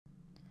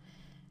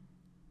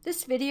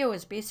This video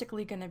is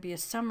basically going to be a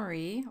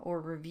summary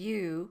or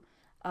review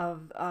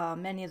of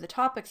many of the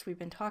topics we've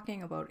been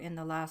talking about in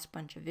the last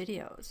bunch of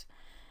videos.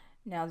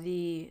 Now,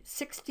 the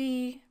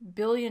 $60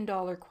 billion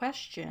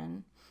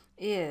question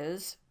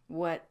is,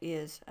 what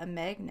is a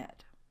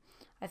magnet?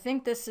 I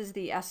think this is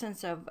the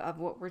essence of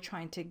what we're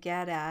trying to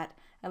get at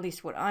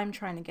least what I'm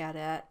trying to get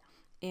at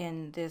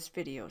in this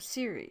video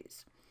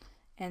series.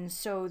 And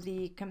so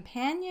the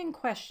companion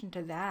question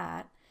to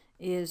that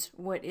is,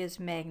 what is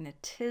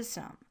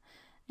magnetism?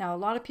 Now, a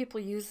lot of people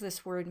use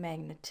this word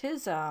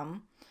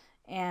magnetism,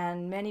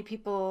 and many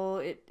people,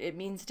 it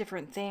means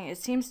different things.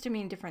 It seems to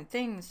mean different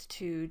things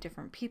to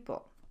different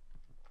people.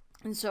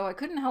 And so I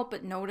couldn't help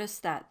but notice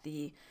that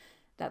the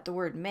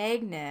word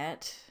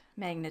magnetism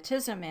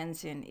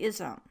ends in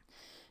ism.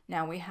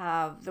 Now we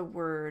have the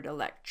word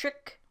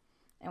electric,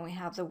 and we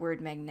have the word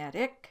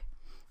magnetic,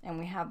 and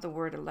we have the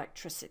word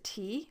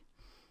electricity,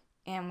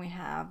 and we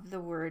have the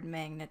word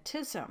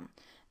magnetism.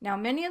 Now,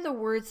 many of the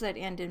words that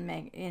end in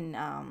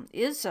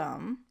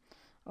ism,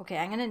 okay,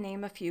 I'm going to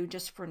name a few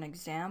just for an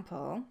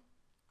example.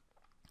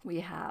 We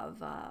have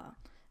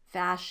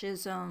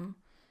fascism,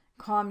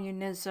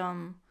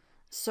 communism,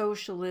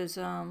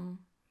 socialism,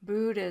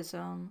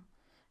 Buddhism,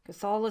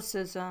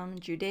 Catholicism,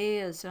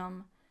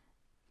 Judaism,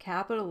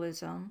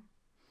 capitalism,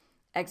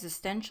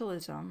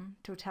 existentialism,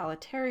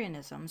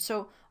 totalitarianism.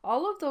 So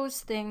all of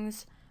those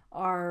things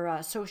are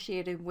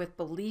associated with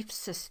belief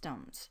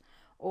systems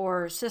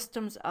or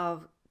systems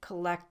of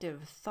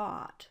collective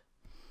thought.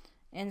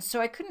 And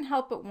so I couldn't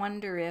help but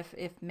wonder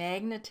if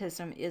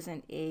magnetism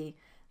isn't a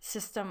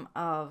system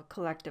of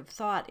collective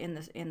thought in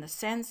the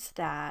sense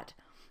that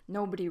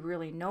nobody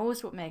really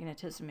knows what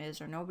magnetism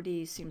is, or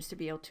nobody seems to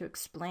be able to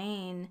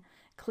explain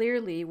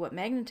clearly what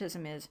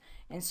magnetism is.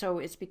 And so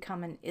it's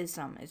become an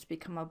ism, it's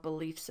become a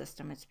belief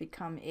system, it's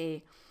become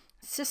a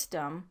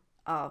system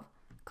of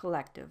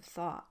collective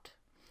thought.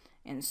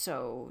 And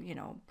so, you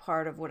know,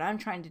 part of what I'm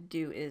trying to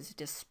do is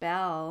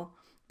dispel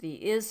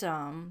the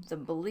ism, the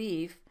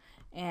belief,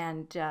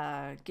 and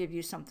give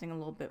you something a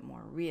little bit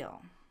more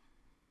real.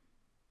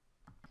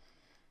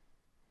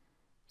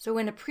 So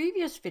in a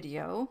previous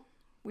video,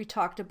 we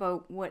talked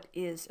about what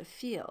is a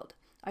field.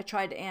 I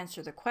tried to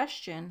answer the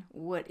question,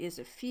 what is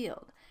a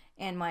field?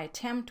 And my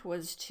attempt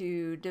was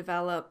to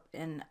develop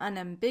an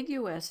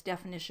unambiguous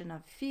definition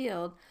of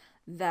field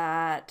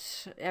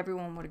that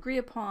everyone would agree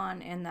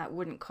upon and that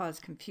wouldn't cause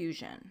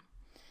confusion.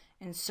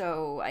 And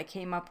so I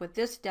came up with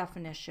this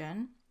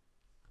definition.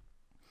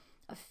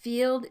 A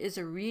field is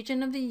a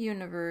region of the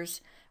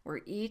universe where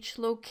each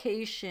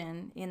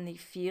location in the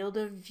field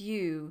of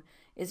view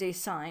is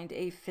assigned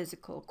a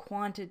physical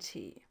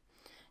quantity.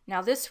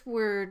 Now, this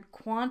word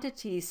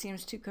quantity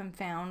seems to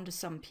confound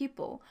some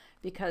people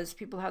because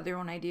people have their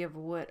own idea of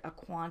what a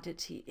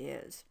quantity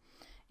is.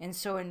 And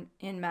so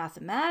in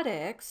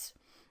mathematics,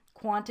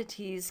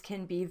 quantities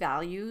can be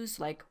values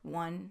like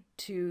 1,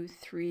 2,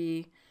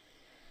 3,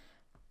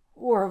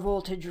 or a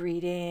voltage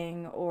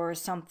reading, or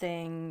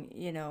something,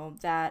 you know,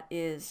 that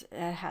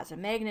has a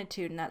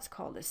magnitude, and that's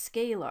called a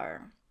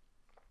scalar.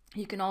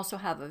 You can also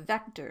have a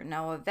vector.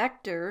 Now, a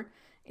vector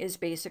is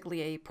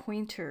basically a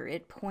pointer.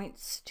 It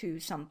points to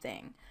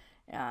something.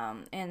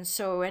 And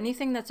so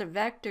anything that's a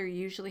vector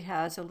usually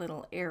has a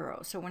little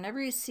arrow. So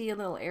whenever you see a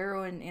little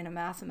arrow in a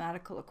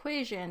mathematical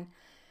equation,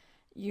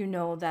 you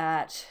know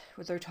that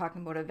they're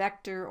talking about a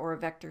vector or a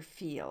vector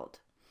field.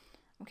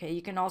 Okay,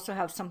 you can also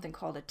have something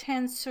called a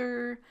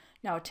tensor.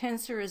 Now, a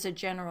tensor is a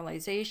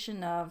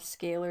generalization of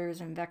scalars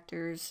and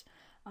vectors.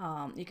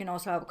 You can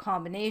also have a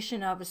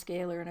combination of a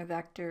scalar and a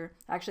vector.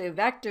 Actually, a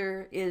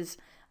vector is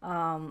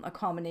a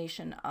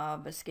combination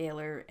of a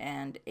scalar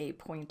and a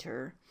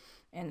pointer.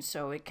 And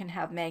so it can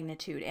have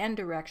magnitude and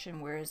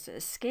direction, whereas a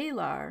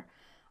scalar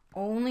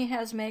only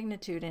has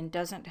magnitude and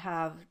doesn't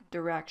have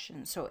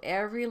direction. So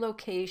every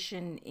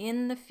location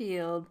in the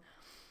field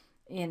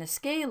in a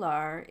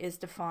scalar is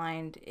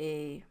defined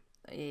a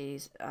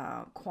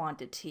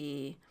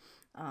quantity,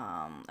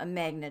 a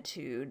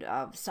magnitude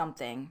of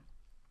something.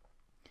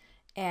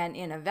 And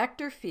in a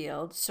vector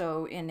field,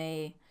 so in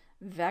a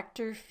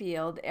vector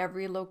field,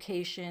 every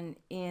location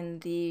in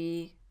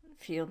the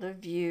field of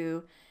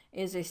view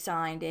is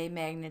assigned a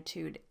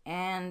magnitude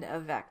and a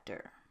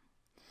vector.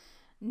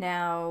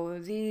 Now,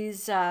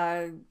 these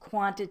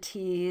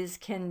quantities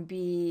can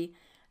be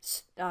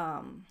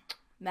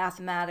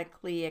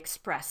mathematically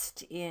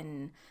expressed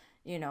in,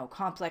 you know,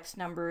 complex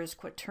numbers,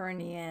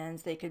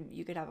 quaternions.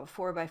 You could have a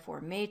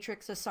 4x4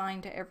 matrix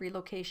assigned to every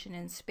location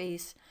in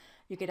space.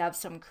 You could have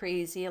some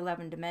crazy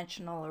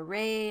 11-dimensional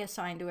array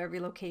assigned to every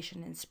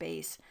location in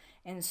space.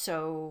 And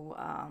so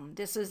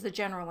this is the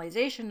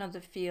generalization of the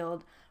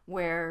field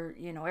where,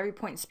 you know, every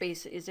point in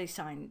space is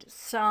assigned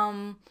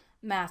some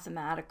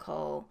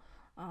mathematical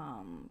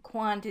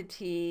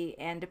quantity,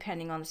 and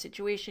depending on the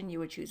situation, you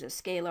would choose a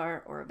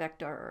scalar or a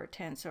vector or a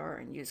tensor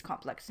and use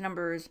complex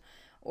numbers,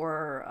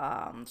 or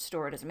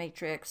store it as a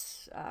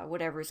matrix,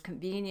 whatever is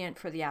convenient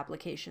for the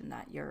application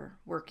that you're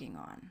working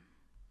on.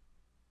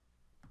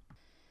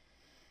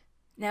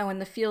 Now, in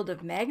the field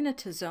of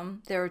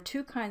magnetism, there are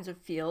two kinds of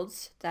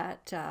fields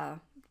that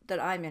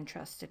I'm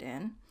interested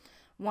in.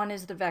 One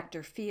is the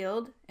vector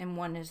field, and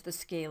one is the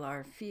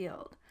scalar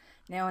field.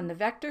 Now, in the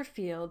vector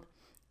field,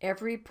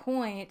 every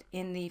point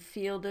in the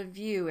field of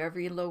view,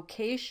 every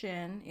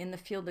location in the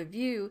field of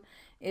view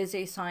is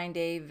assigned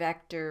a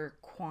vector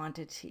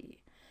quantity.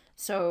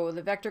 So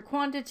the vector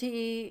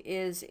quantity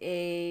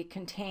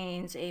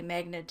contains a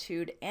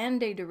magnitude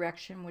and a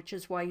direction, which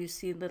is why you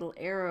see little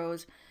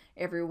arrows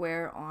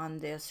everywhere on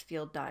this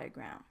field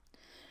diagram.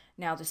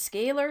 Now the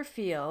scalar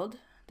field,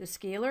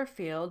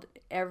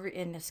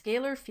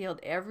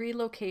 every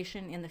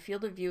location in the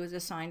field of view is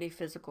assigned a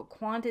physical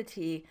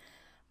quantity,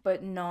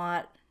 but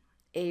not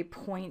a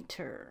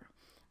pointer.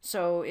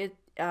 So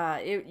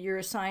you're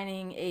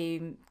assigning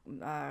a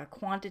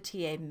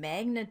quantity, a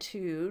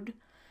magnitude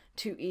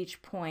to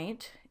each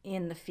point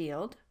in the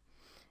field,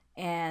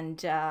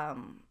 and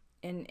in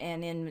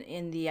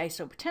the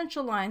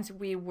isopotential lines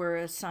we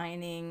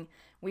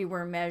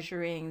were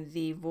measuring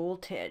the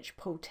voltage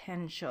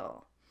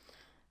potential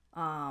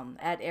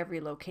at every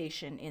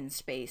location in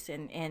space,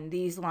 and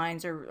these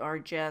lines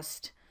are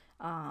just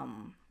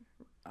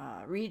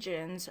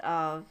regions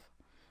of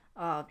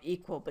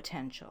equal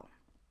potential.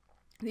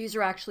 These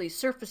are actually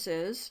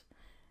surfaces.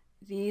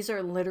 These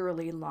are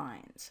literally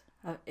lines.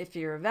 If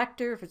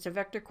it's a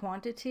vector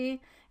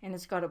quantity and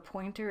it's got a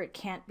pointer, it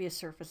can't be a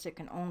surface, it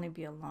can only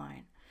be a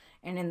line.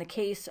 And in the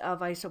case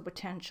of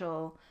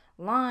isopotential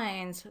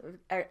lines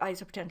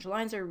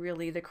are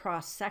really the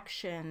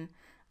cross-section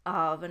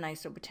of an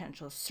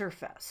isopotential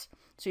surface.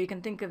 So you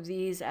can think of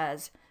these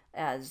as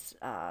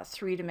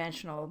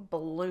three-dimensional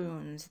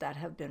balloons that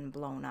have been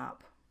blown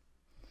up.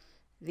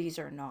 These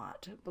are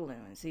not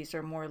balloons. These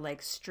are more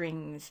like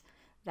strings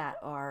that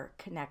are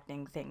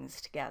connecting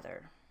things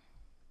together.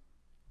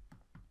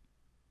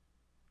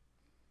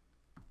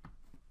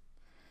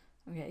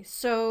 Okay,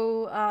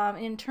 so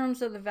in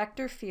terms of the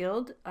vector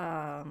field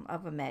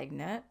of a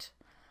magnet,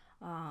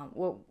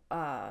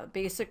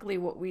 basically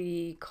what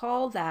we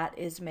call that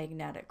is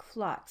magnetic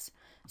flux.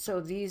 So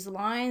these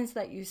lines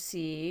that you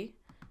see,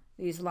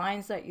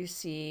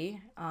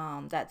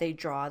 that they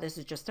draw, this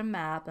is just a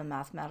map, a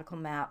mathematical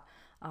map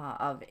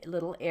of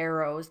little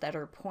arrows that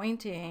are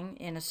pointing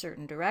in a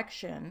certain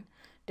direction,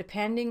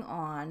 depending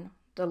on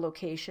the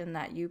location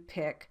that you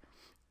pick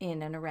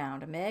in and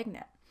around a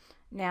magnet.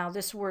 Now,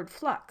 this word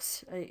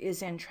flux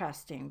is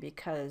interesting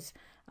because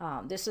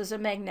this is a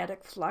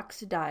magnetic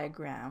flux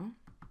diagram.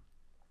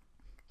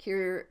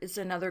 Here is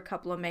another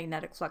couple of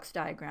magnetic flux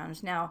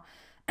diagrams. Now,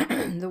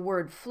 the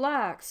word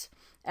flux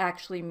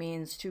actually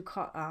means to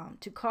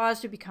cause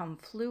to become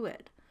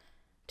fluid,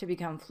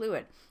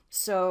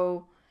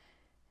 So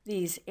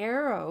these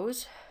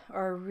arrows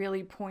are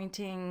really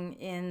pointing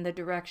in the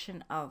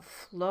direction of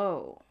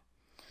flow.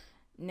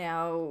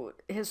 Now,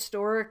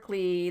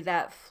 historically,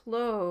 that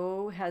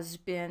flow has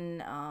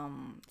been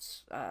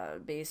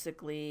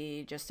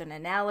basically just an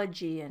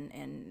analogy,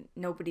 and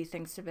nobody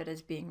thinks of it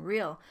as being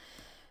real.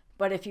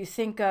 But if you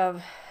think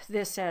of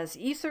this as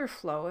ether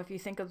flow, if you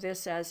think of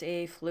this as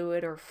a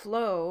fluid or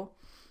flow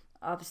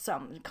of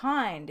some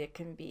kind, it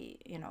can be,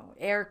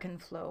 air can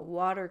flow,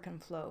 water can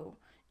flow,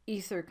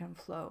 ether can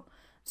flow.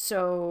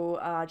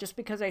 So just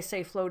because I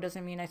say flow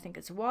doesn't mean I think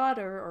it's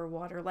water or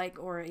water-like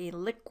or a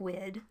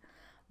liquid.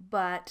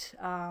 But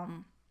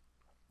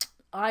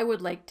I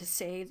would like to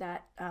say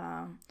that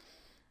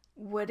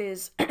what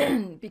is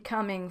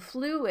becoming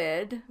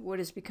fluid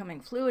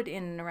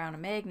in and around a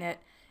magnet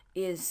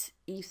is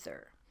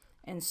ether.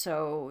 And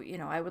so,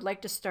 I would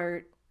like to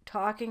start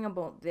talking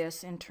about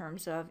this in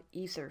terms of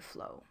ether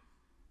flow.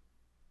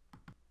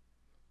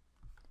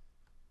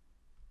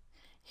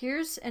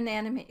 Here's an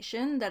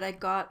animation that I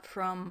got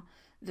from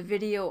the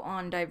video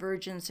on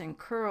divergence and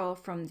curl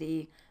from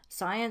the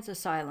Science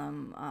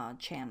Asylum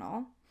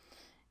channel.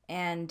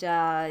 And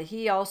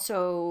he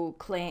also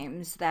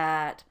claims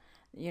that,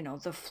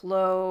 the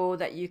flow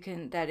that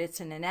it's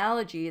an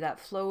analogy,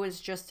 that flow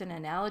is just an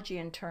analogy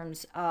in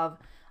terms of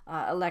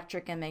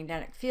electric and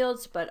magnetic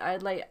fields. But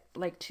I'd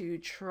like to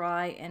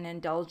try and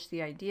indulge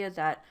the idea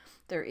that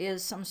there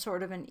is some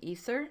sort of an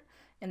ether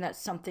and that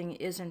something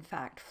is in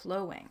fact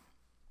flowing.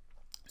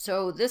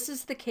 So this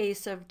is the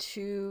case of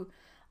two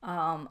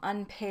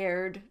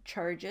unpaired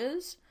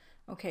charges.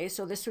 Okay,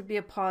 so this would be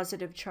a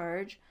positive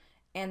charge,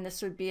 and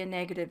this would be a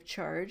negative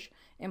charge.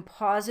 And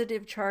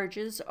positive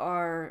charges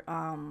are,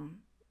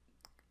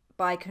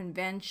 by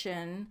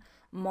convention,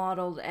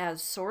 modeled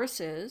as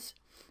sources.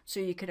 So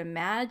you can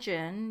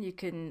imagine, you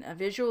can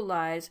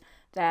visualize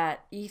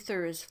that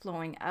ether is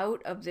flowing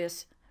out of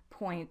this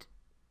point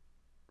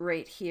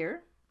right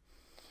here.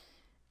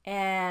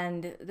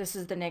 And this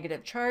is the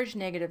negative charge.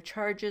 Negative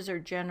charges are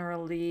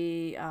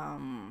generally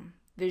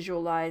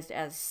visualized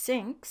as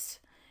sinks.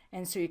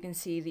 And so you can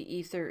see the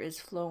ether is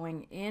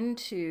flowing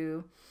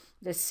into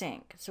the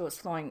sink. So it's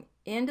flowing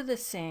into the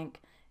sink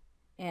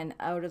and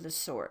out of the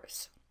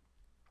source.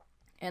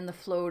 And the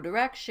flow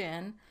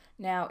direction,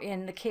 now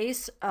in the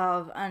case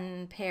of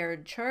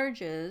unpaired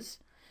charges,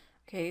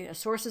 okay, a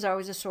source is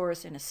always a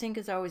source and a sink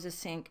is always a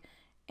sink.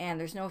 and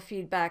there's no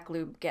feedback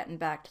loop getting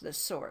back to the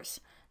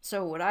source.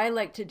 So what I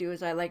like to do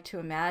is I like to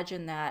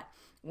imagine that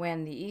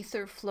when the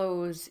ether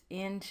flows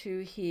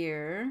into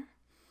here,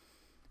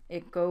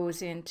 it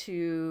goes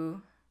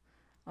into,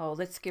 oh,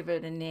 let's give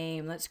it a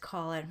name. Let's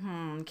call it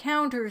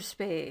counter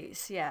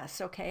space.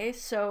 Yes, okay.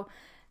 So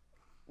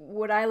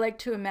what I like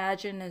to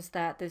imagine is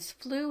that this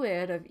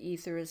fluid of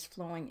ether is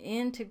flowing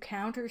into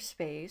counter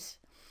space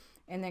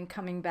and then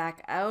coming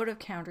back out of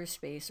counter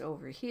space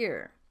over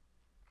here.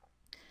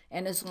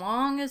 And as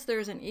long as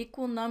there's an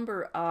equal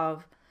number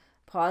of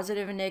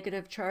positive and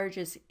negative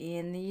charges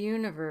in the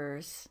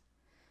universe,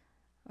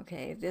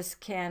 okay, this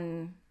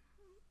can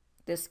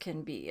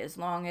be, as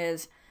long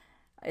as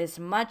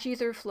much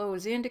ether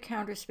flows into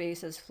counter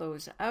space as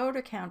flows out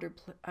of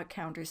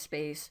counter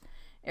space,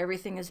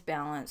 everything is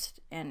balanced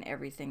and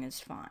everything is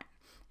fine.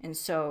 And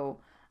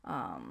so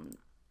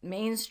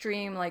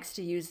mainstream likes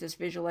to use this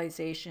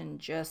visualization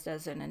just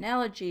as an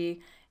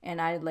analogy, and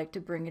I'd like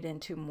to bring it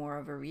into more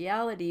of a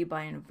reality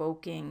by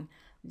invoking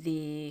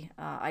the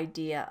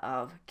idea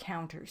of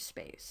counter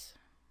space.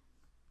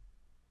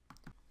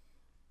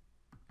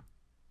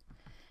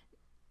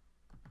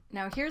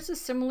 Now here's a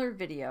similar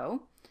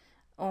video,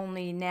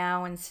 only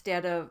now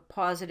instead of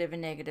positive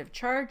and negative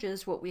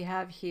charges, what we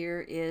have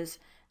here is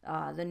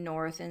the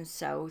north and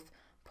south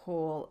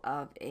pole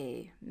of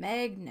a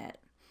magnet.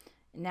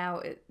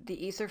 Now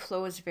the ether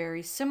flow is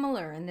very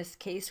similar. In this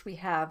case we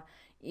have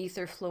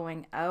ether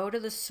flowing out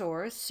of the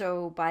source,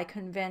 so by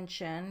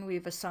convention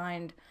we've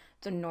assigned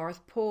the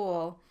north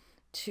pole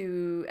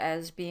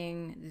as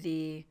being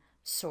the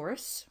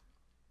source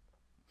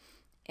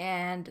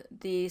and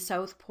the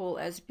south pole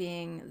as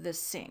being the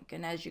sink.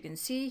 And as you can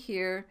see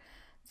here,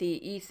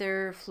 the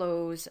ether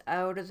flows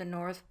out of the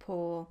north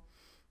pole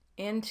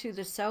into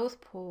the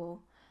south pole.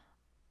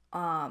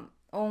 The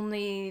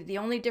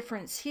only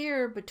difference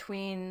here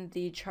between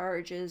the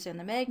charges and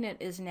the magnet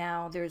is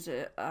now there's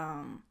a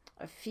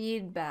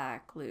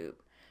feedback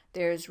loop.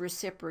 There's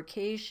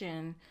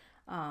reciprocation,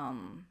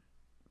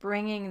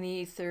 bringing the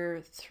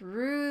ether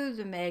through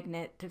the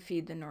magnet to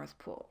feed the north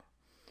pole.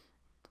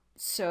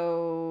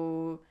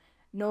 So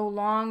no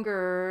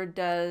longer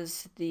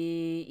does the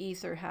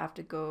ether have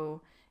to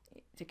go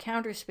to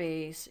counter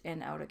space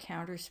and out of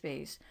counter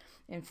space.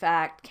 In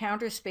fact,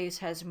 counter space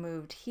has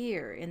moved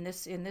here. In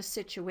this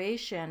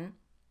situation,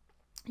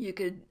 you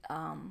could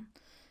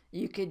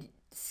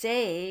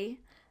say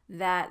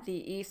that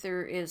the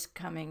ether is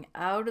coming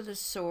out of the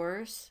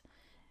source,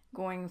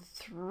 going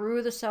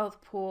through the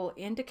south pole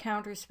into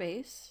counter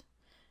space,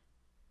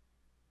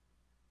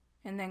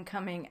 and then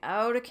coming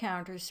out of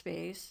counter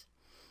space,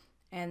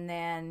 and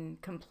then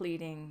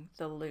completing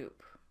the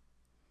loop.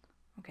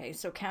 Okay,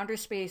 so counter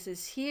space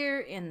is here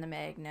in the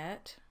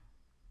magnet,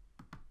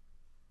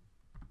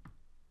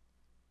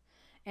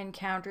 and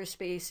counter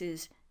space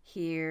is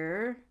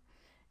here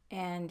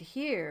and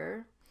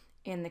here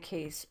in the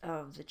case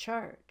of the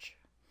charge.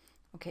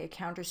 Okay,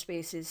 counter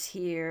space is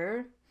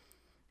here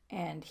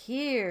and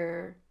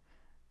here,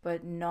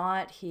 but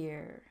not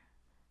here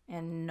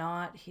and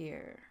not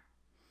here.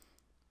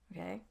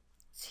 Okay,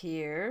 it's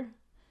here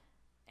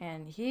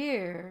and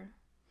here,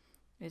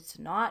 it's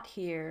not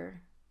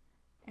here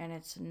and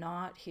it's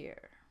not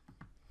here.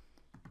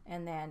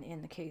 And then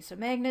in the case of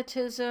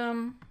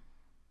magnetism,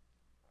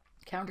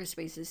 counter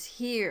space is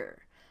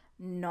here,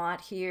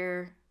 not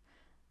here,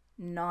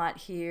 not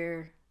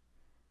here,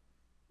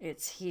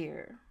 it's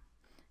here.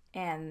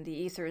 And the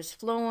ether is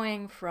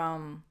flowing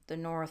from the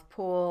north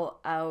pole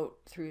out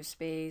through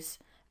space,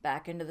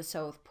 back into the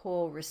south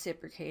pole,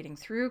 reciprocating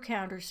through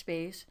counter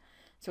space.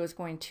 So it's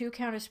going to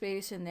counter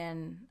space and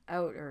then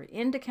out, or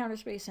into counter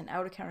space and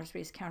out of counter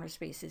space. Counter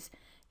space is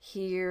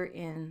here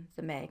in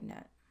the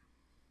magnet.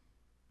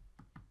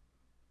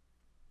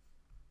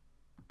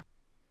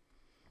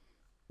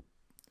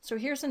 So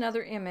here's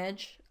another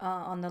image.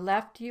 On the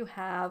left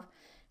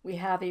we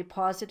have a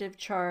positive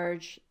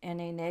charge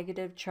and a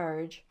negative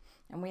charge,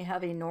 and we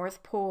have a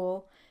north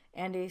pole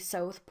and a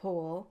south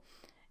pole.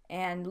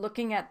 And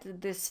looking at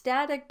the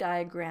static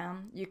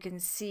diagram, you can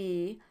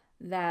see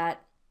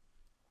that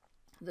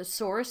the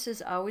source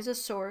is always a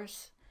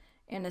source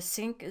and a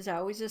sink is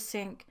always a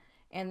sink,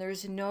 and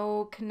there's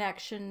no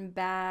connection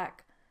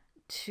back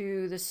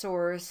to the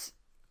source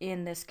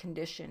in this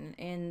condition,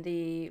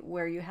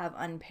 where you have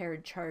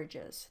unpaired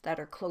charges that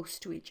are close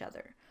to each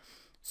other.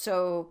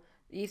 So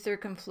ether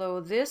can flow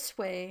this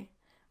way,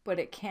 but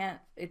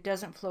it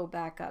doesn't flow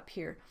back up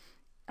here.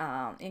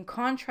 In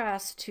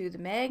contrast to the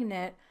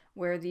magnet,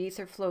 where the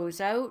ether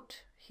flows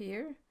out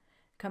here,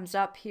 comes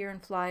up here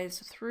and flies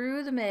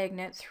through the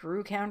magnet,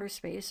 through counter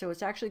space. So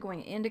it's actually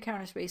going into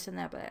counter space and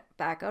then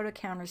back out of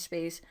counter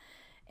space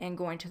and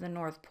going to the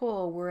North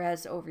Pole,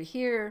 whereas over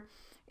here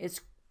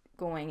it's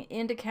going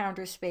into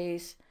counter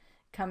space,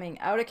 coming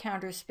out of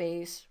counter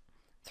space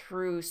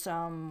through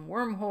some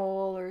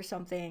wormhole or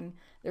something.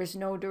 There's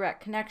no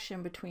direct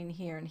connection between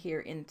here and here.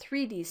 In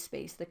 3D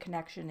space, the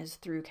connection is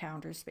through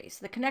counter space.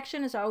 The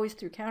connection is always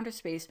through counter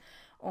space,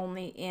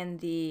 only in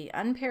the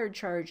unpaired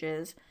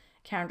charges,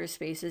 counter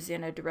space is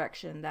in a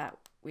direction that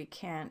we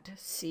can't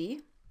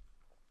see.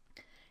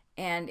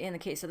 And in the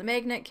case of the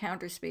magnet,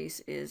 counter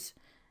space is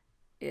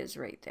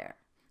right there.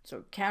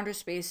 So counter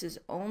space is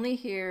only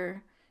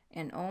here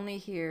and only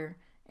here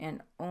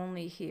and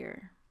only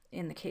here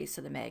in the case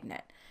of the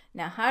magnet.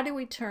 Now, how do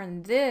we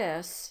turn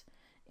this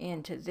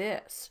into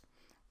this?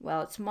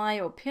 Well, it's my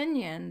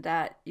opinion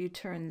that you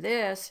turn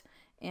this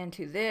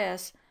into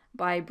this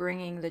by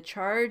bringing the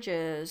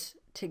charges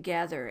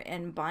together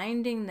and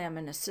binding them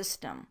in a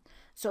system.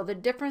 So the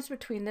difference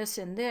between this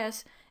and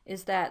this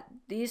is that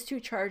these two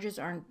charges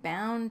aren't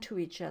bound to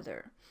each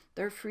other.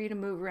 They're free to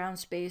move around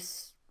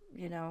space,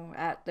 you know,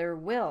 at their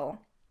will.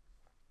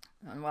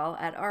 Well,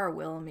 at our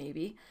will,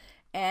 maybe.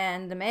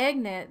 And the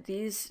magnet,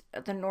 these,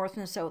 the north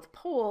and south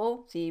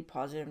pole, the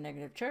positive and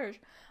negative charge,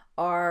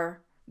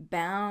 are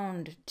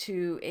bound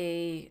to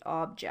a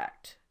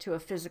object, to a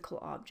physical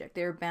object.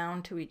 They're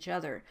bound to each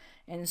other.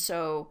 And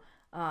so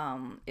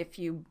if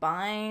you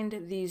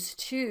bind these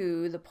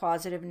two, the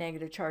positive and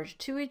negative charge,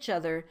 to each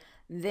other,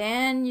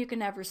 then you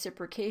can have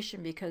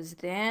reciprocation, because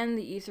then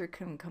the ether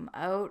can come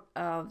out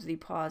of the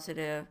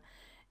positive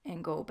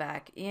and go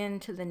back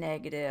into the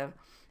negative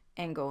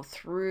and go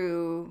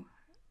through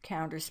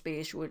counter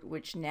space,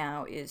 which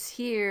now is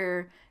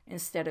here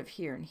instead of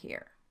here and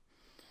here.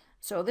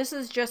 So this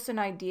is just an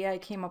idea I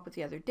came up with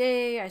the other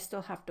day. I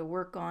still have to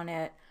work on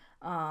it.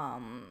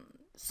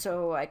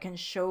 So I can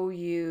show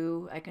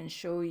you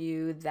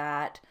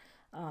that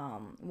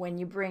when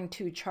you bring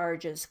two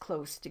charges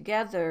close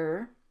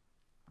together,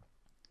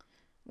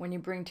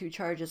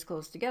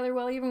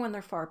 well, even when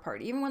they're far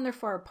apart,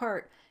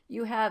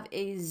 you have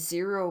a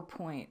 0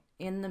 point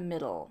in the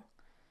middle.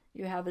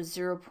 You have a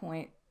 0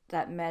 point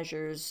that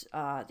measures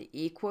the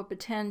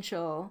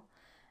equipotential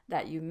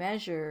that you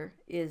measure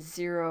is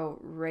 0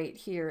 right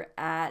here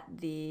at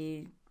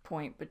the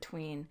point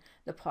between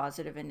the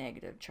positive and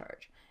negative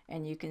charge.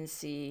 And you can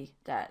see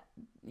that,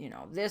 you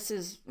know, this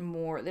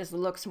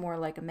looks more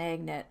like a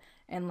magnet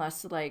and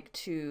less like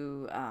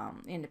two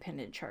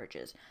independent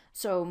charges.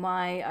 So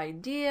my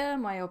idea,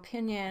 my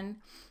opinion,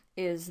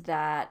 is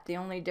that the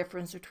only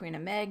difference between a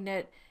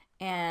magnet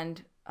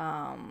and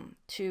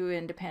two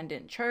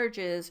independent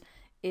charges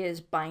is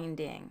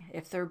binding,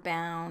 if they're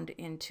bound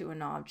into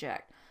an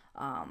object.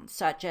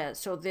 Such as,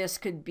 so this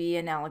could be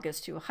analogous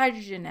to a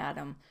hydrogen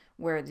atom,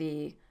 where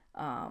the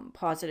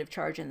positive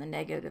charge and the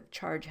negative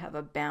charge have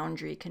a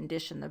boundary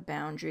condition, the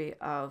boundary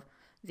of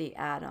the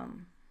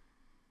atom.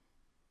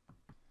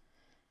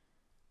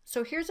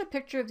 So here's a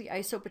picture of the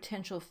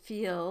isopotential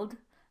field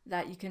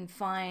that you can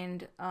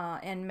find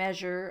and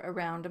measure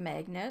around a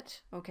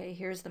magnet. Okay,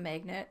 here's the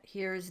magnet.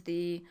 Here's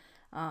the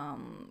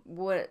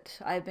what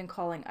I've been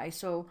calling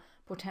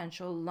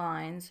isopotential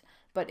lines,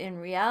 but in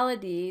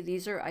reality,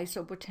 these are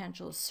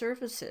isopotential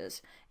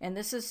surfaces, and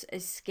this is a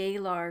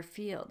scalar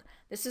field.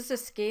 This is a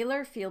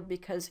scalar field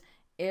because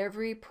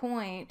every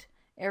point,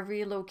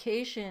 every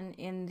location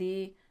in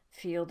the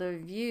field of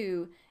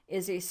view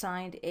is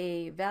assigned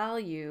a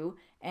value,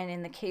 and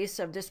in the case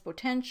of this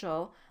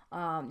potential,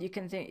 you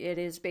can think it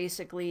is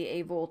basically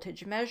a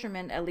voltage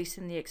measurement. At least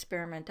in the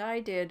experiment I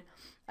did,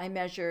 I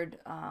measured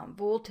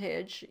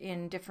voltage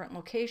in different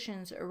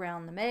locations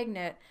around the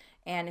magnet,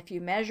 and if you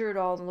measured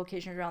all the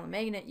locations around the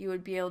magnet, you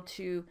would be able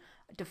to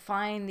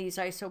define these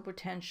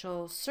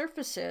isopotential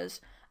surfaces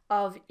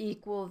of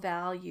equal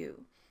value.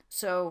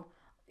 So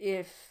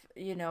if,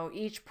 you know,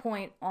 each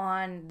point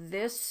on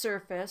this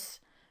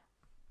surface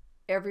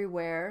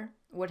everywhere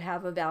would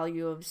have a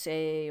value of,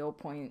 say,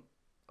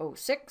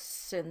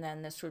 0.06, and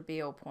then this would be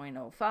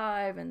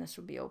 0.05, and this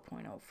would be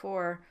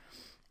 0.04.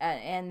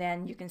 And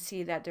then you can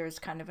see that there's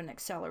kind of an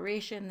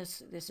acceleration.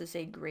 This is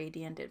a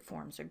gradient. It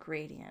forms a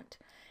gradient.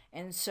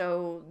 And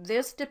so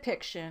this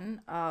depiction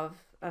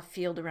of a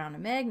field around a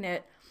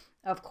magnet,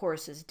 of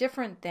course, is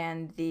different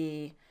than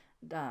the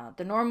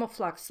normal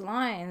flux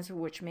lines,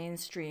 which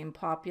mainstream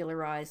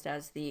popularized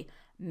as the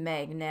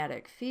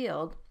magnetic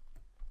field.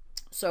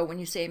 So when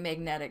you say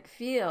magnetic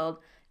field,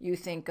 you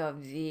think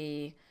of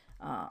the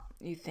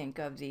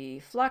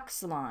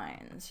flux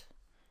lines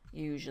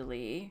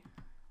usually,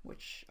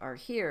 which are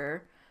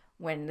here.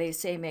 When they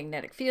say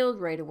magnetic field,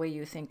 right away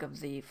you think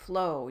of the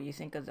flow, you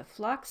think of the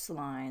flux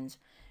lines,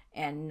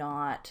 and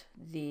not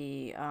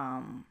the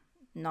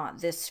not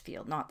this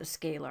field, not the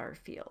scalar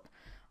field.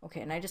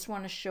 Okay, and I just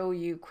want to show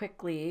you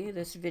quickly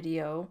this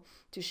video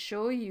to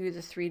show you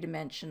the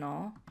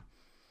three-dimensional.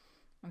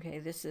 Okay,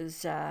 this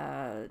is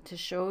to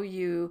show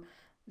you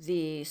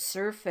the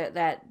surface,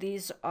 that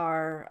these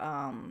are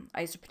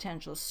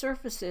isopotential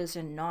surfaces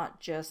and not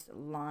just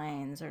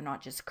lines, or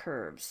not just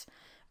curves.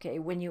 Okay,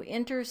 when you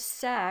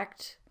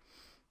intersect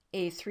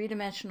a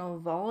three-dimensional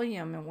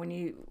volume, and when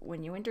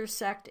you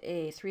intersect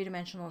a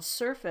three-dimensional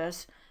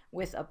surface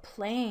with a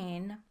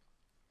plane,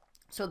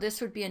 so this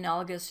would be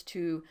analogous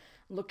to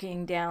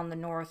looking down the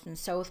north and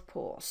south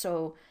pole.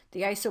 So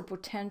the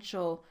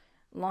isopotential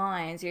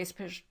lines, the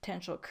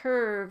isopotential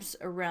curves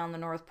around the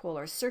north pole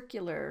are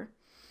circular,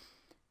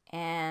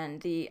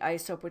 and the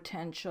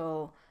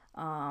isopotential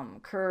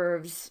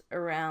curves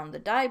around the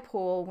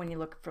dipole, when you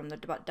look from the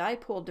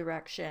dipole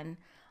direction,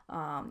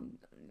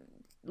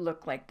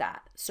 look like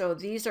that. So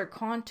these are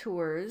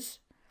contours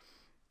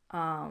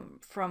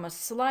from a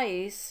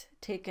slice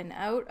taken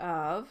out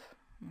of,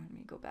 let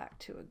me go back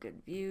to a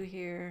good view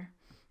here.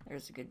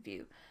 There's a good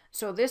view.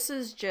 So this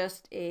is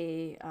just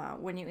a,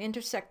 when you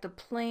intersect the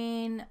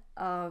plane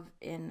of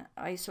an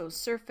iso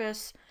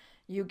surface,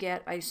 you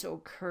get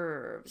iso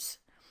curves.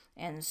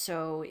 And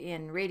so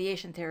in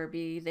radiation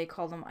therapy, they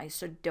call them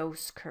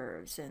isodose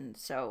curves. And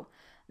so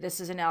this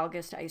is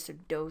analogous to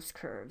isodose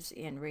curves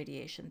in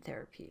radiation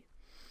therapy.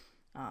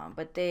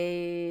 But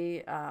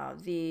the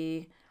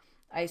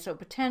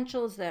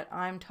isopotentials that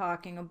I'm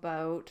talking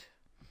about,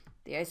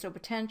 the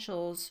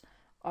isopotentials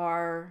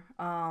are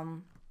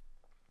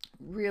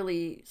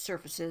really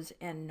surfaces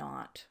and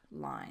not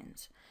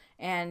lines.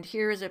 And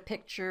here is a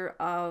picture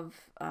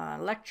of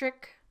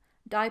electric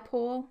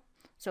dipole.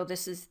 So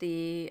this is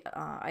the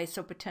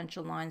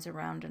isopotential lines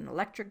around an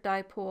electric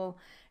dipole,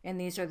 and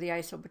these are the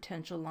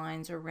isopotential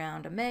lines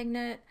around a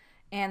magnet,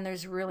 and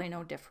there's really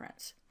no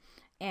difference.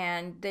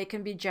 And they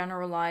can be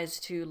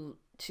generalized to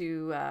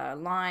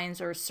lines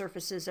or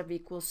surfaces of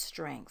equal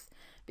strength,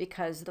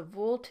 because the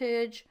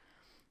voltage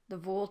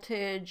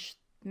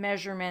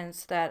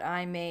measurements that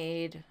I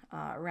made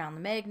around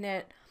the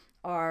magnet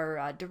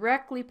are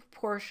directly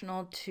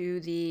proportional to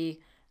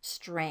the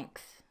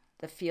strength,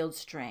 the field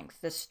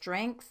strength, the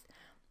strength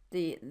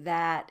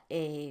that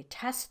a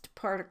test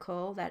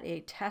particle, that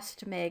a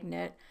test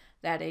magnet,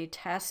 that a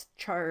test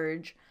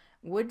charge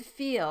would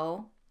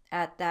feel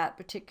at that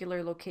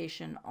particular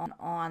location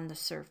on the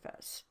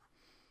surface.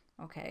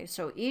 Okay,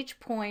 so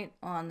each point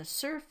on the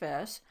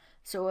surface,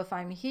 so if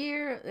I'm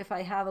here, if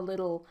I have a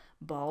little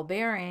ball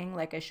bearing,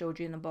 like I showed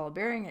you in the ball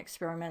bearing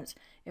experiments,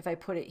 if I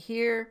put it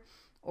here,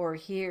 or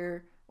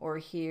here, or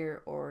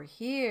here, or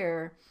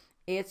here,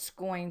 it's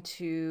going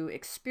to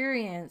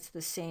experience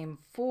the same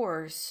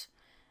force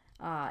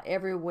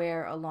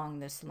everywhere along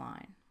this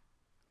line.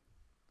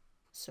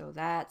 So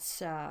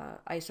that's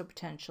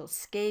isopotential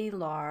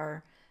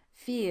scalar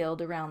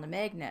field around the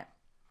magnet.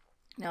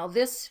 Now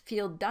this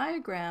field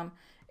diagram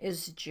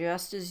is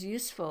just as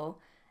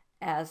useful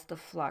as the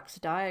flux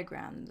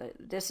diagram.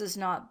 This is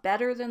not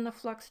better than the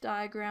flux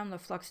diagram. The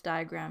flux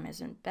diagram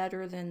isn't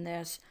better than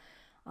this.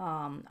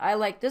 I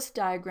like this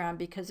diagram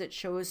because it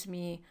shows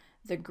me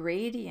the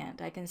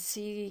gradient. I can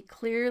see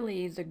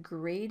clearly the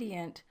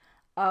gradient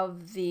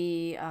of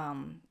the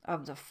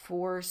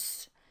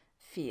force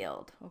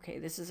field. Okay,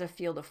 this is a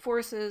field of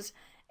forces,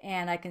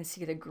 and I can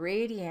see the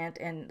gradient,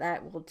 and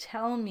that will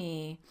tell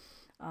me,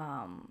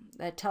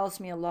 that tells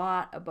me a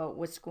lot about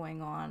what's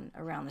going on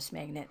around this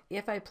magnet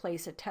if I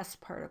place a test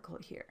particle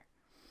here.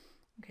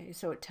 Okay,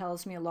 so it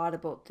tells me a lot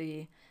about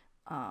the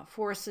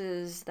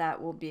forces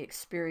that will be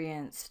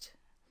experienced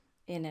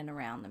in and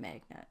around the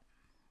magnet.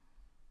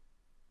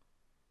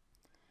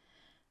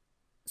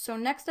 So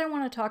next I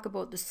want to talk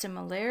about the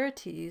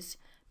similarities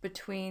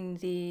between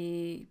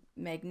the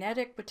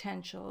magnetic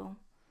potential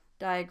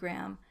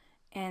diagram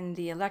and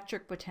the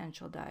electric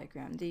potential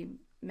diagram, the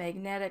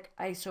magnetic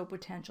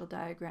isopotential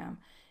diagram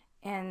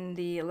and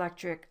the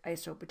electric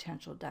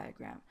isopotential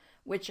diagram,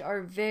 which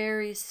are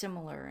very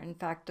similar. In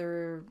fact,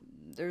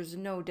 there's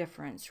no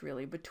difference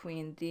really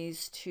between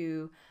these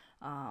two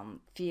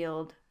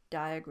field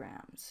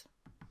diagrams.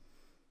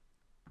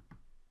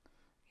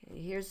 Okay,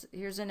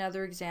 here's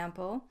another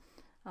example.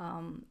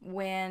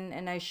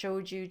 And I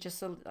showed you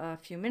just a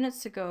few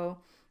minutes ago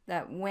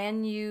that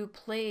when you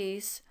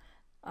place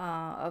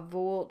a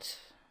volt,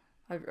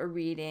 a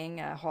reading,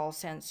 a Hall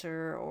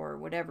sensor, or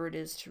whatever it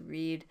is to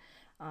read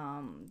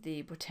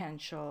the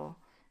potential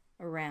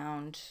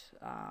around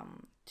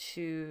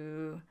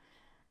two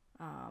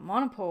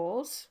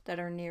monopoles that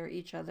are near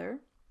each other,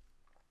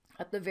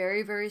 at the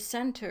very, very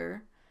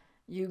center,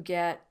 you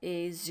get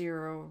a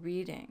 0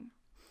 reading.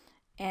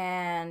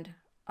 And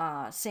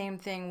same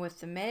thing with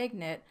the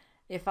magnet.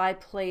 If I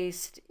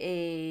placed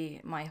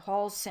my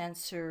Hall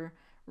sensor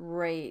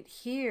right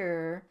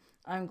here,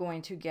 I'm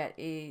going to get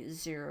a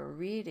 0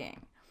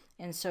 reading.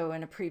 And so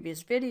in a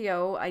previous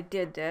video, I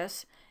did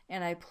this,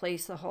 and I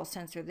placed the Hall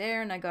sensor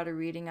there, and I got a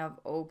reading of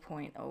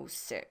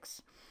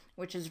 0.06,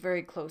 which is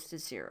very close to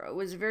 0. It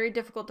was very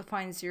difficult to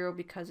find 0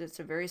 because it's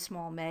a very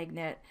small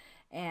magnet,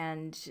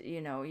 and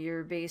you know,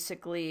 you're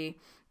basically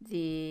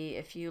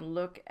if you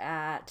look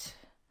at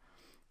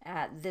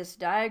this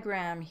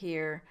diagram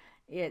here,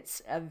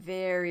 it's a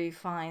very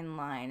fine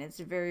line. It's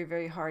very,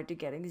 very hard to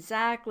get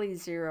exactly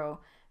 0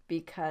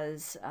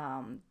 because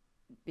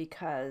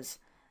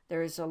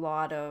there's a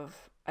lot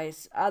of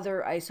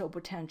other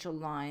isopotential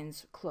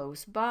lines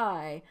close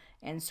by,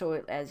 and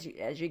so as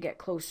you get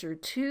closer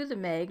to the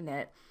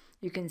magnet,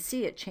 you can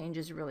see it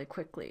changes really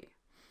quickly.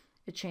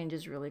 It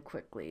changes really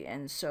quickly,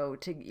 and so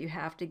you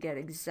have to get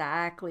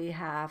exactly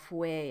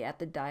halfway at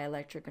the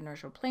dielectric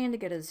inertial plane to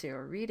get a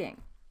 0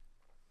 reading.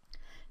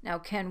 Now,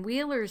 Ken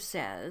Wheeler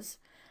says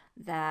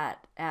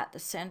that at the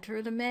center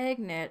of the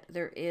magnet,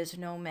 there is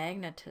no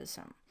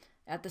magnetism.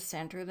 At the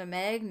center of the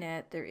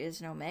magnet, there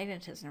is no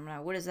magnetism.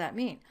 Now, what does that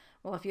mean?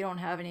 Well, if you don't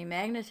have any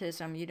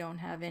magnetism, you don't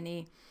have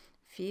any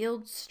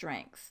field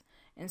strength.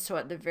 And so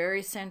at the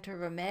very center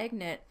of a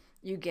magnet,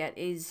 you get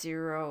a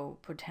zero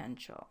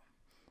potential.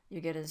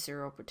 You get a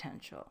zero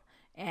potential.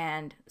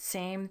 And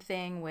same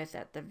thing with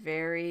at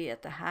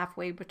the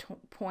halfway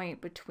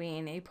point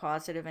between a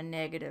positive and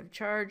negative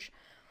charge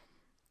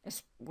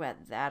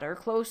that are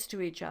close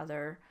to each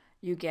other,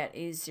 you get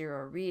a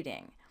zero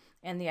reading.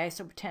 And the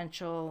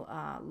isopotential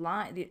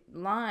the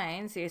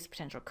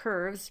isopotential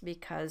curves,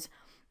 because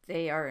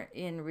they are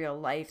in real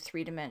life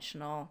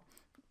three-dimensional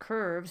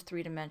curves,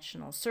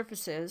 three-dimensional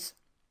surfaces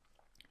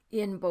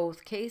in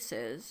both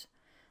cases.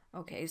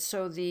 Okay,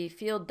 so the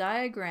field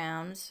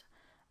diagrams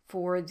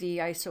for the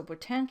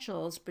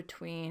isopotentials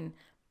between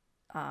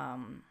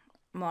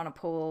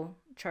monopole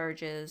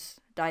charges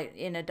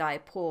in a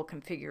dipole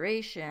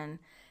configuration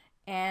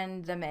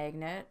and the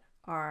magnet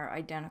are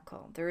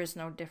identical. There is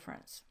no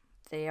difference.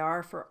 They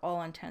are, for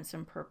all intents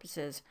and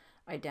purposes,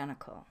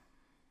 identical.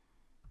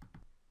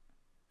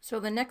 So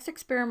the next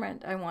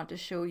experiment I want to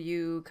show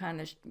you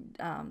kind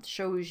of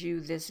shows you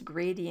this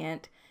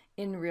gradient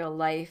in real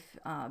life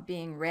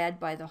being read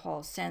by the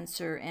Hall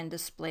sensor and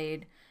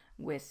displayed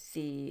with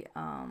the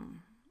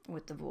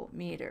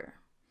voltmeter.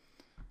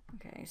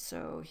 Okay,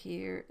 so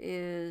here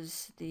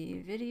is the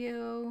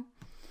video,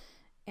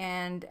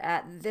 and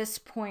at this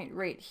point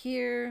right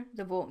here,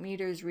 the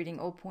voltmeter is reading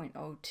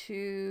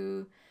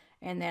 0.02,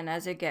 and then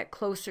as I get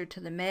closer to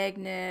the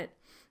magnet,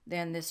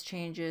 then this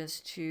changes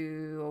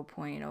to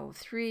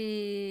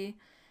 0.03,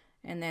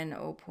 and then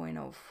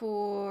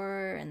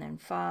 0.04, and then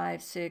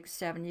 5, 6,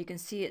 7. You can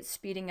see it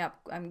speeding up.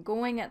 I'm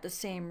going at the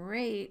same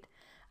rate.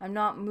 I'm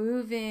not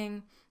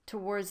moving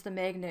towards the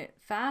magnet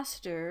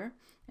faster.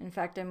 In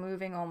fact, I'm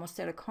moving almost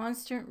at a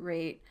constant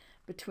rate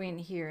between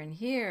here and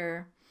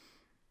here.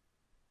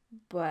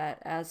 But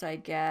as I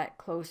get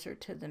closer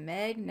to the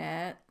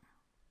magnet,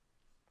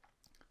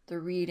 the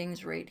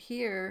readings right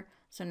here,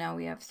 so now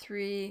we have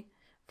 3,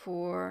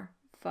 4,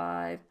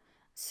 5,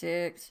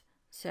 6,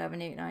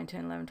 7, 8, 9,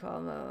 10, 11,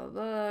 12, blah, blah,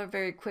 blah,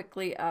 very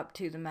quickly up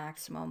to the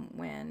maximum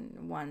when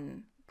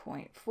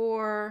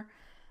 1.4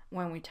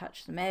 when we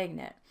touch the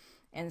magnet.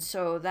 And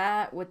so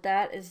what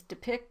that is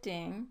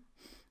depicting,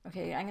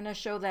 okay, I'm going to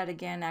show that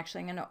again.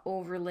 Actually, I'm going to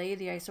overlay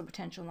the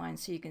isopotential line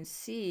so you can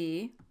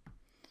see.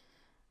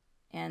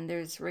 And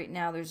right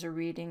now there's a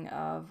reading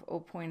of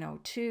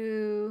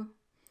 0.02.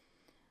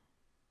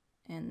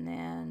 And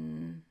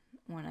then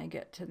when I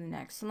get to the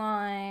next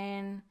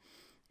line,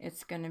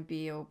 it's going to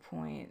be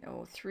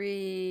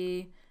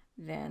 0.03,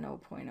 then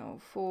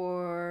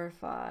 0.04,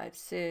 5,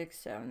 6,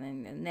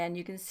 7, and then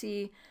you can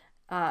see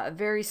a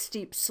very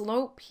steep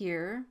slope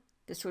here.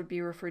 This would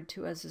be referred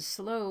to as a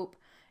slope.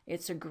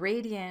 It's a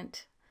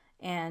gradient,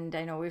 and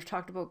I know we've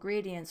talked about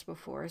gradients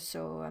before,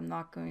 so I'm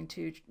not going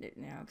to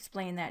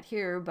explain that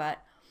here,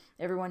 but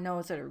everyone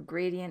knows that a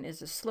gradient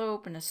is a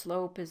slope, and a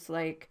slope is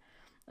like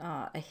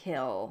a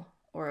hill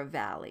or a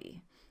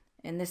valley.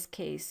 In this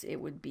case, it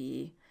would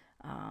be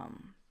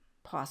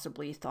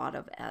possibly thought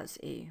of as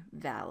a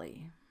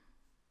valley.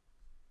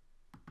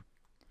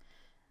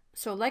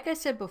 So like I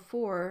said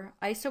before,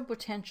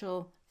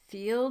 isopotential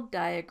field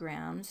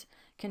diagrams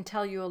can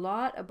tell you a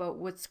lot about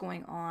what's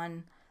going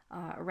on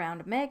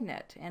around a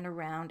magnet and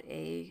around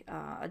a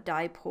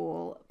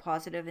dipole,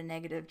 positive and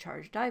negative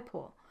charge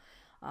dipole.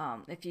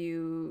 If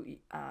you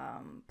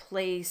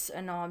place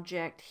an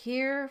object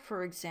here,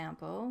 for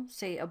example,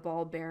 say a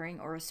ball bearing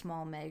or a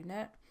small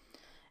magnet,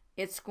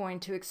 it's going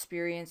to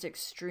experience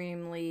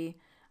extremely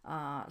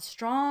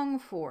strong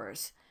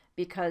force,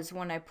 because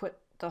when I put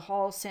the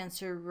Hall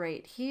sensor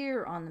right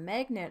here on the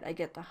magnet, I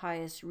get the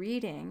highest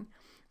reading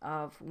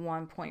of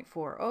 1.40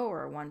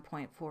 or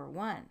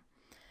 1.41.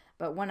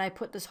 But when I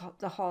put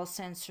the Hall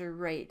sensor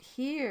right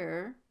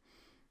here,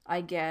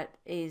 I get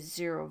a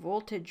 0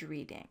 voltage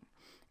reading.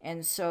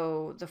 And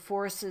so the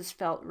forces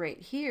felt right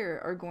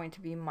here are going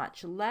to be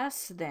much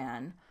less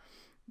than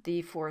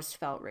the force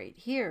felt right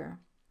here.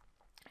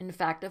 In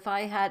fact, if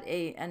I had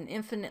an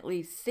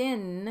infinitely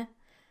thin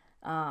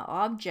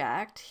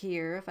object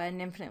here, if I had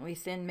an infinitely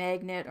thin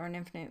magnet or an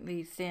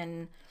infinitely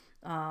thin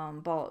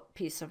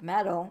piece of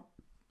metal,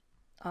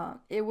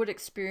 it would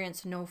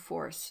experience no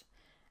force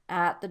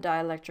at the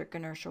dielectric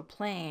inertial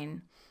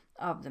plane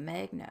of the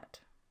magnet.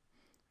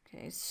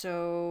 Okay,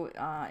 so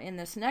in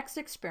this next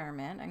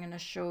experiment, I'm going to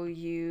show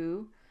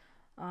you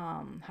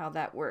how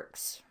that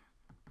works.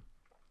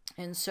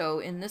 And so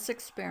in this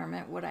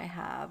experiment, what I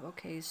have,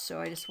 okay,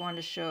 so I just wanted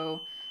to show,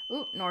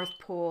 North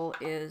Pole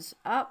is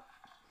up.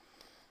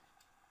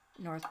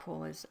 North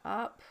Pole is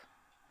up.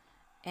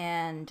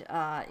 And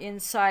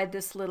inside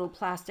this little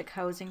plastic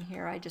housing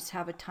here, I just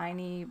have a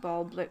tiny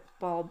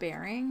ball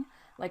bearing,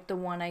 like the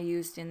one I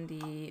used in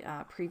the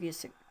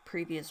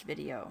previous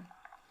video.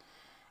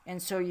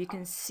 And so you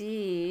can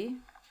see,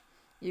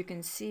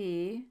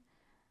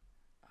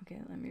 okay,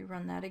 let me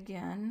run that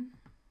again.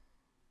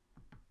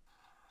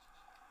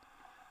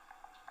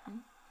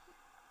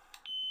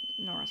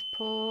 North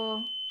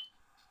Pole,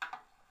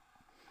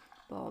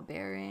 ball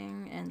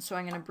bearing, and so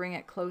I'm going to bring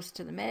it close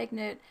to the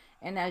magnet,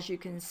 and as you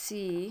can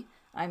see,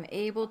 I'm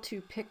able to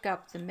pick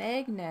up the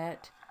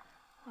magnet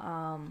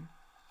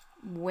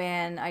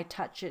when I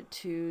touch it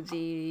to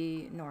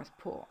the North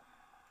Pole.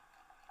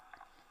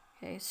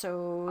 Okay,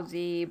 so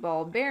the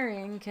ball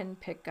bearing can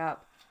pick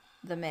up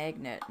the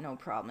magnet, no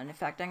problem. In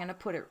fact, I'm going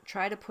to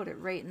try to put it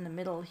right in the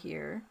middle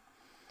here.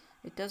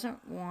 It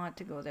doesn't want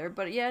to go there,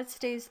 but yeah, it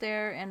stays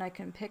there, and I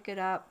can pick it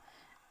up,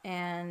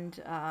 and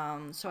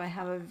so I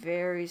have a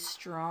very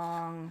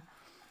strong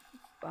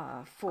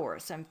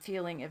force. I'm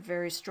feeling a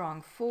very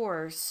strong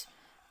force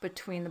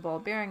between the ball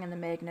bearing and the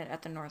magnet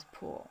at the North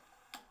Pole.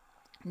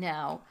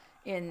 Now,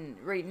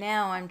 right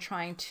now, I'm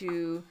trying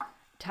to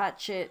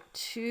touch it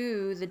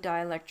to the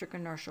dielectric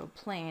inertial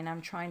plane.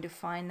 I'm trying to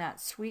find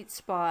that sweet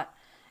spot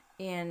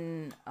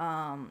in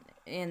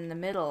the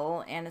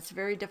middle, and it's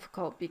very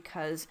difficult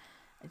because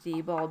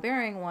the ball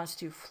bearing wants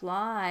to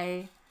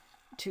fly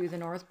to the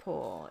North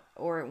Pole,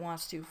 or it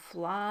wants to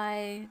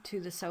fly to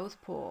the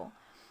South Pole.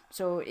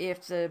 So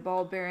if the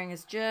ball bearing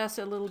is just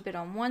a little bit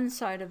on one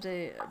side of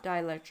the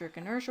dielectric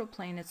inertial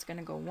plane, it's going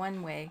to go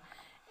one way,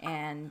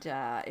 and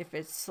if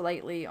it's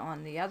slightly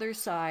on the other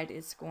side,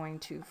 it's going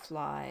to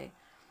fly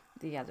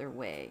the other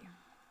way.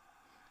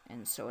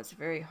 And so it's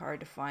very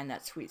hard to find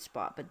that sweet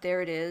spot, but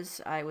there it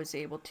is. I was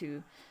able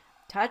to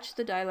touch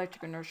the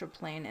dielectric inertial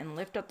plane and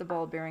lift up the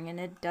ball bearing, and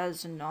it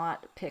does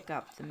not pick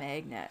up the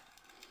magnet.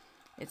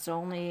 It's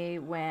only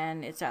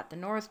when it's at the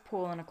North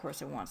Pole, and of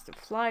course it wants to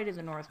fly to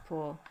the North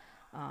Pole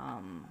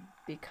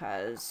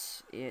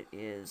because it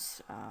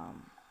is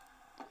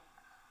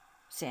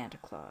Santa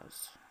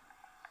Claus.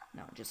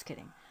 No, just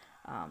kidding.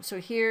 So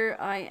here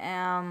I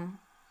am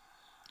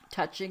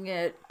touching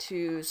it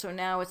to, so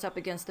now it's up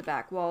against the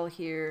back wall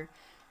here,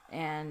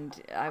 and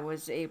I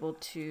was able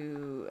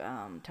to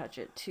touch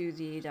it to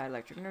the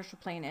dielectric inertial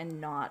plane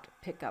and not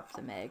pick up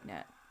the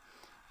magnet.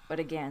 But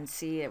again,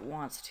 see, it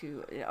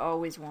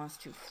always wants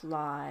to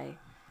fly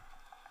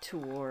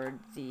toward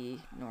the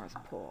North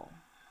Pole.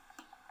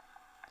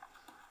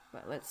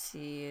 But let's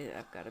see,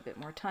 I've got a bit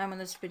more time on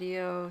this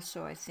video,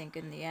 so I think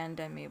in the end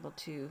I'm able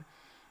to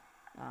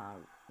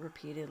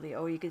repeatedly,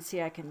 oh, you can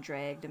see I can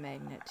drag the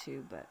magnet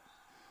too, but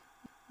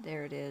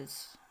there it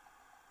is.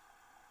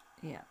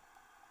 Yeah,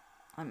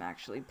 I'm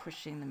actually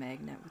pushing the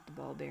magnet with the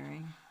ball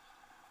bearing.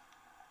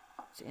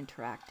 It's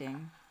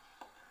interacting.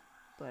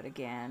 But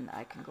again,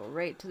 I can go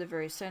right to the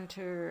very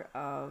center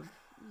of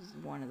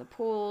one of the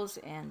poles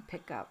and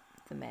pick up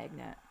the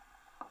magnet.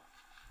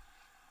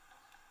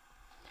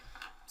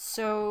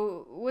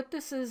 So what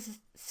this is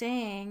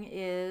saying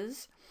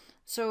is,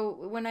 so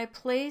when I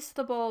place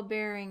the ball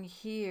bearing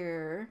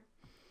here,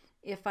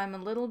 if I'm a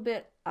little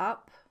bit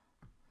up,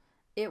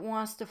 it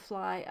wants to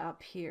fly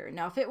up here.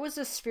 Now, if it was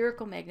a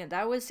spherical magnet,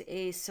 that was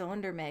a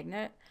cylinder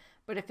magnet,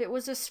 but if it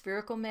was a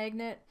spherical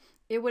magnet,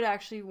 it would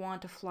actually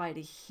want to fly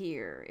to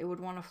here. It would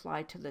want to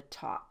fly to the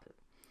top,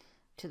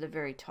 to the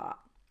very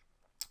top.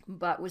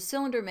 But with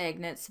cylinder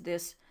magnets,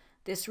 this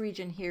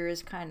region here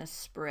is kind of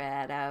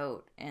spread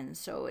out, and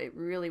so it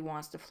really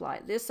wants to fly.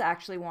 This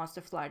actually wants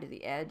to fly to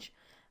the edge,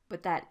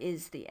 but that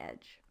is the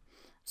edge.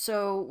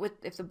 So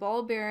if the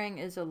ball bearing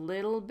is a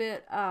little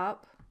bit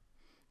up,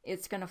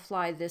 it's going to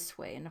fly this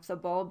way. And if the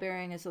ball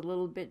bearing is a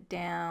little bit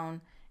down,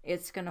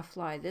 it's going to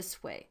fly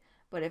this way.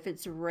 But if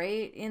it's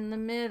right in the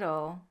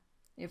middle,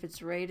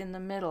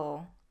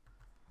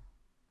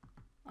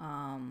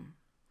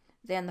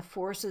 then the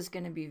force is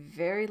going to be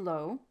very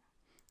low.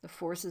 The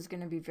force is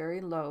going to be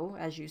very low,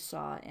 as you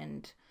saw,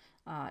 and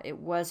it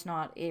was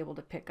not able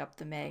to pick up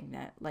the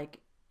magnet like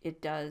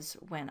it does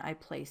when I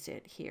place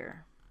it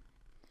here.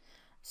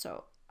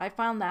 So I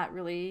found that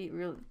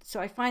so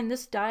I find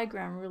this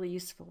diagram really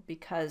useful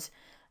because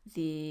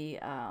the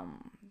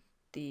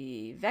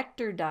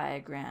vector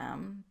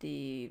diagram,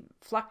 the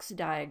flux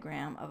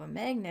diagram of a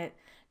magnet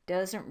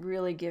doesn't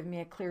really give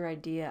me a clear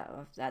idea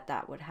of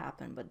that would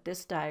happen, but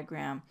this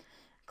diagram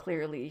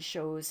clearly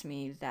shows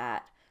me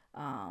that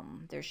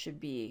there should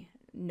be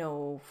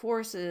no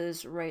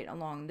forces right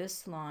along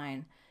this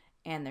line,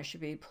 and there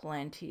should be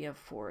plenty of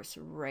force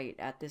right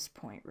at this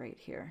point right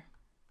here.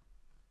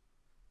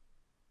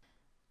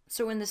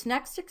 So in this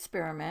next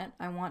experiment,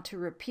 I want to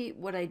repeat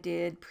what I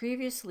did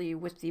previously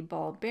with the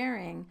ball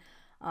bearing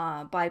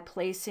by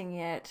placing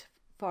it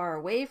far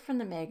away from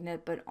the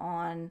magnet, but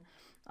on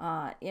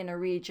in a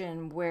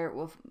region where it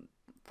will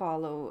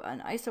follow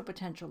an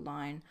isopotential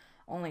line.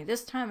 Only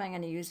this time I'm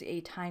going to use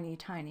a tiny,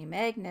 tiny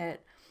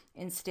magnet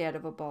instead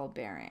of a ball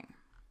bearing.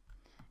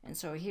 And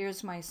so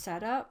here's my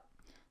setup.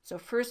 So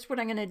first what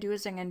I'm going to do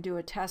is I'm going to do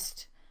a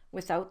test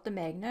without the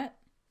magnet.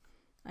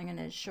 I'm going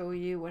to show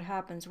you what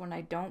happens when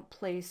I don't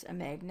place a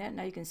magnet.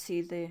 Now you can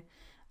see the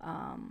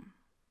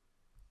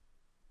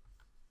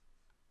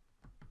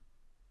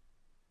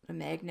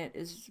magnet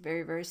is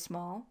very, very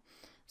small.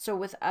 So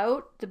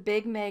without the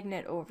big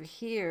magnet over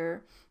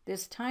here,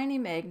 this tiny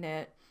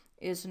magnet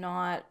is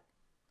not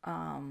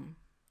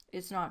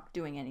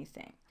doing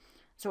anything.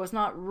 So it's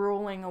not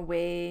rolling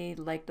away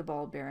like the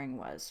ball bearing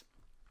was.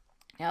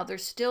 Now there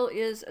still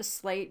is a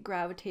slight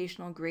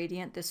gravitational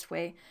gradient this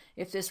way.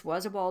 If this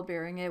was a ball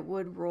bearing, it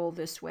would roll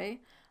this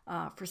way.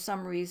 For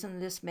some reason,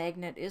 this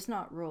magnet is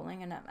not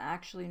rolling, and I'm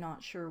actually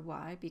not sure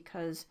why,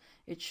 because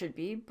it should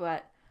be.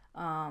 But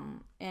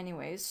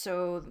anyways,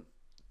 so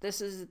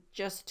this is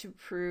just to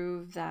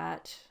prove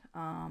that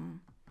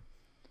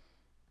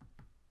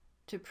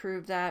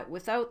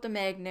without the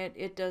magnet,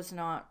 it does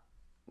not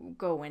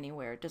go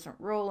anywhere. It doesn't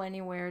roll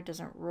anywhere. It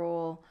doesn't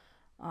roll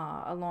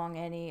along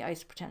any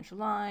isopotential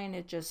line.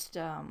 It just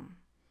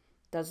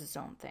does its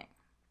own thing.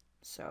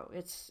 So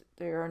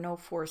there are no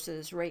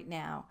forces right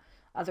now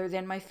other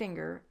than my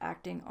finger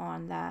acting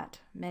on that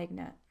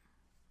magnet.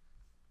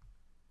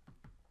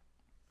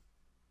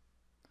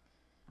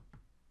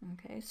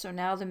 Okay, so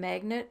now the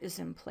magnet is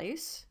in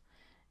place,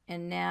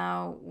 and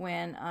now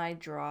when I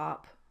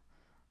drop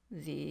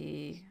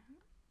the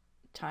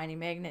tiny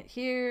magnet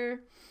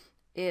here,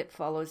 it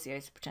follows the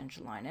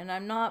isopotential line, and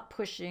I'm not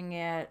pushing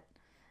it,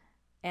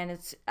 and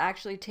it's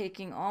actually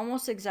taking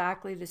almost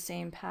exactly the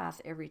same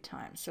path every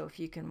time. So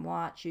if you can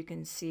watch, you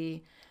can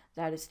see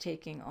that it's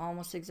taking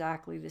almost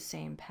exactly the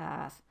same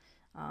path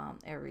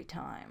every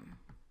time.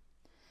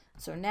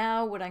 So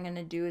now what I'm going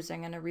to do is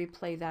I'm going to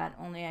replay that,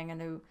 only I'm going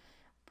to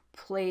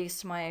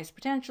place my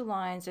isopotential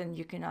lines, and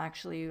you can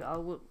actually,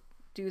 I'll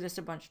do this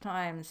a bunch of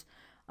times.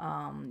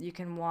 You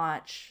can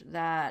watch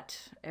that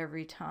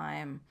every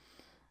time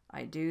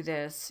I do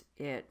this,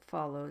 it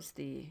follows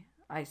the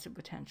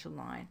isopotential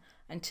line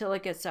until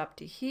it gets up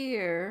to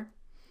here.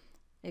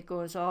 It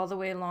goes all the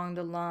way along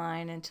the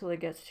line until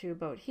it gets to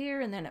about here,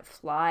 and then it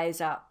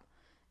flies up.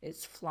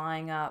 It's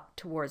flying up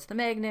towards the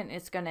magnet.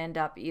 It's going to end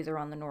up either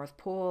on the North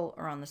Pole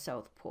or on the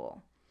South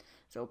Pole.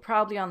 So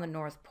probably on the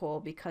North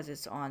Pole, because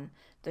it's on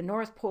the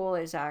North Pole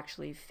is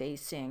actually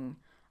facing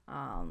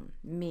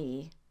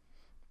me.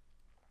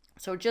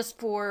 So just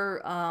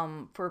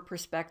for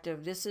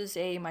perspective, this is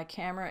my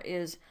camera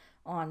is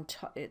on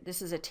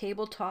this is a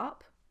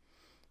tabletop.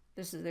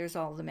 There's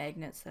all the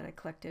magnets that I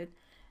collected.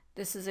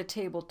 This is a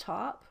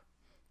tabletop,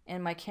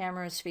 and my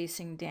camera is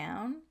facing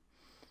down,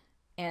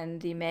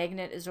 and the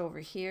magnet is over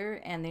here,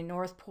 and the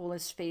North Pole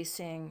is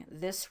facing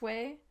this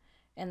way,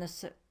 and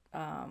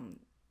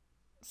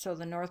so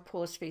the North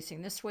Pole is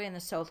facing this way, and the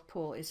South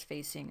Pole is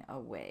facing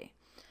away.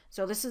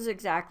 So this is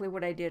exactly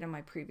what I did in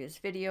my previous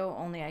video,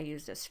 only I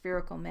used a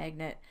spherical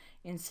magnet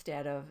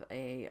instead of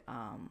a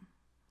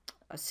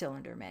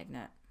cylinder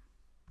magnet.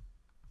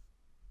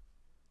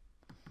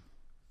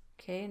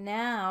 Okay,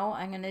 now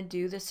I'm going to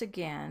do this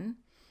again,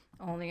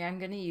 only I'm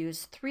going to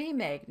use 3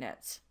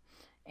 magnets.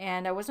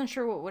 And I wasn't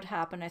sure what would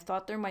happen. I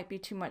thought there might be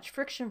too much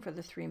friction for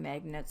the 3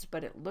 magnets,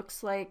 but it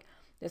looks like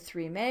the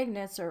 3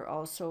 magnets are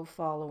also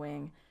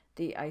following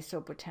the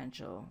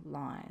isopotential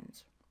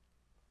lines.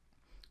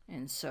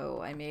 And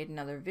so I made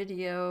another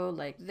video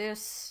like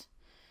this,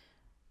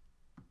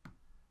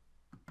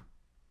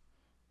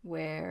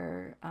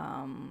 where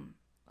I'm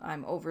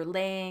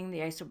overlaying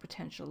the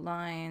isopotential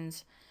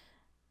lines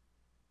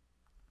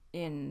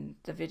in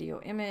the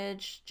video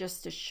image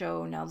just to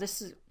show. Now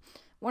this is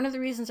one of the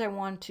reasons I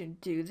wanted to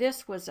do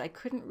this, was I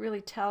couldn't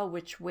really tell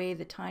which way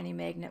the tiny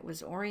magnet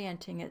was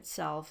orienting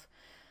itself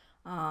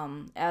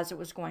as it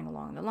was going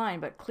along the line,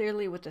 but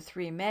clearly with the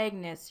 3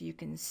 magnets you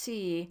can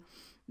see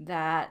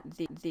that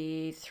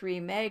the 3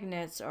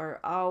 magnets are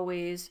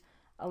always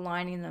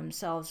aligning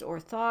themselves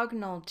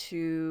orthogonal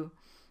to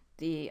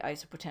the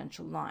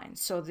isopotential line.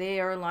 So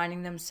they are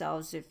aligning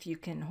themselves, if you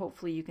can,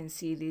 hopefully you can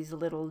see these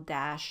little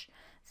dash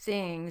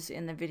things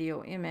in the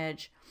video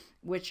image,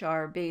 which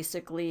are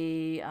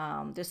basically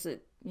this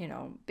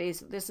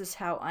is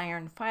how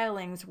iron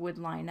filings would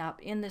line up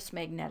in this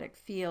magnetic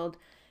field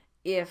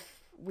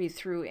if we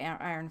threw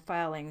iron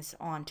filings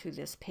onto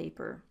this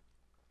paper.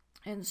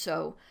 And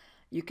so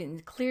you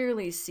can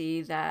clearly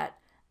see that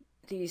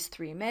these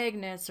 3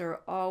 magnets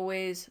are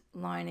always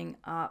lining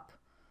up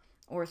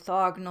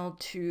orthogonal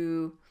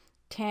to,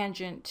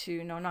 tangent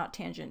to, no, not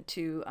tangent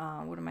to,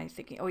 what am I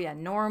thinking? Oh yeah,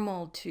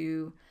 normal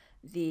to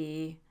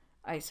the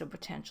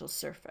isopotential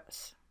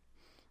surface.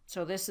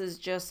 So this is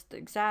just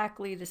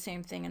exactly the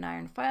same thing an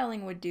iron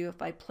filing would do.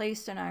 If I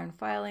placed an iron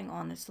filing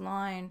on this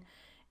line,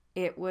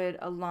 it would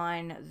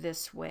align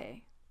this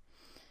way.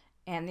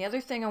 And the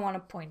other thing I want to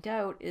point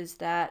out is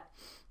that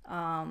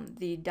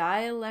the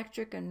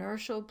dielectric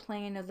inertial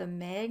plane of the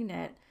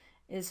magnet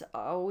is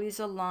always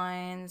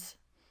aligns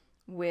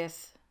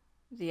with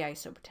the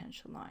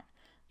isopotential line.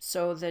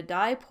 So the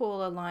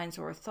dipole aligns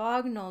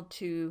orthogonal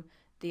to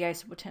the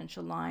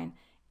isopotential line,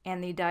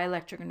 and the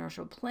dielectric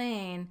inertial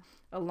plane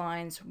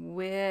aligns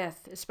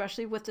with,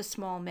 especially with the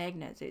small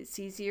magnets. It's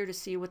easier to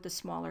see with the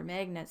smaller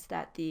magnets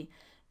that the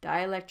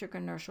dielectric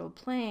inertial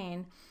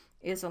plane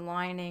is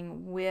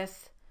aligning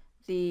with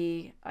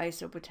the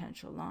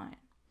isopotential line.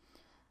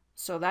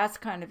 So that's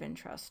kind of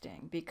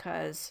interesting,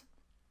 because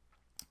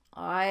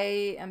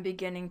I am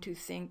beginning to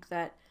think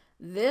that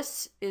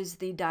this is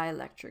the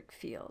dielectric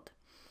field.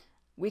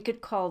 We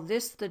could call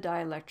this the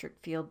dielectric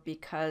field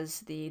because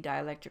the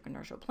dielectric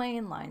inertial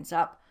plane lines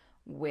up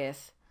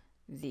with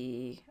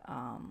the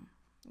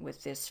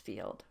with this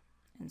field.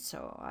 And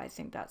so I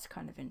think that's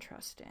kind of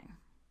interesting.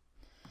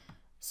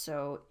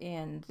 So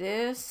in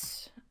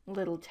this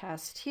little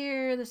test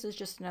here. This is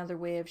just another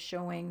way of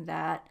showing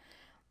that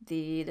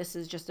this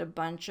is just a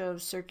bunch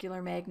of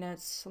circular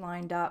magnets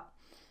lined up,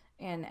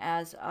 and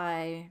as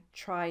I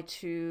try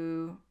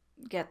to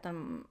get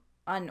them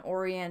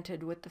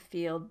unoriented with the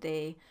field,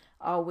 they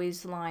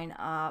always line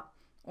up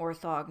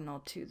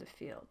orthogonal to the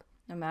field.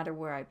 No matter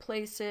where I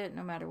place it,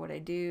 no matter what I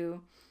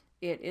do,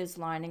 it is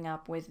lining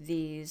up with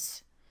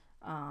these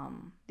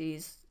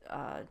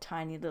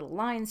tiny little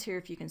lines here,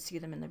 if you can see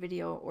them in the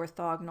video,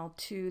 orthogonal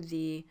to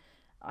the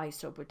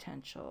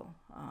isopotential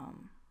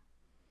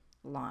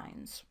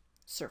lines,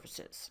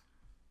 surfaces.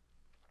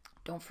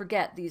 Don't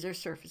forget, these are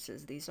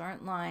surfaces. These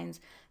aren't lines.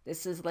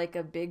 This is like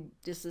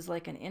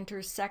an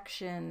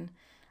intersection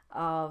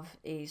of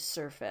a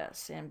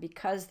surface. And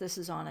because this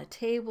is on a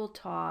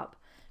tabletop,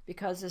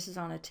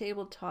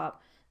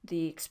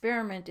 the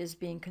experiment is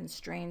being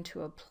constrained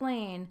to a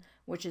plane,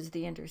 which is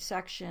the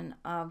intersection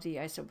of the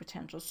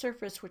isopotential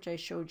surface, which I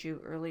showed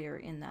you earlier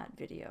in that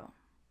video.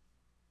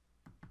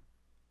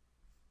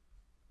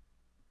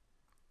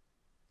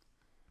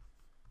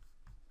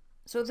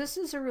 So this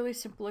is a really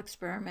simple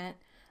experiment.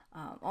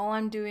 All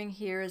I'm doing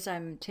here is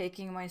I'm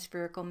taking my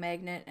spherical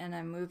magnet and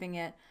I'm moving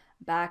it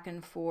back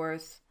and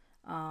forth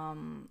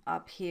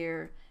up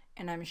here,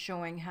 and I'm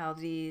showing how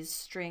these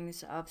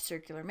strings of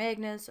circular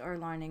magnets are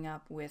lining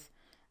up with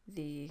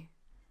the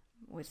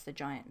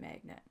giant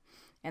magnet.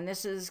 And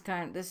this is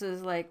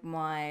like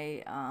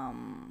my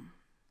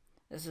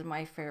this is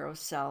my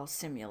Ferrocell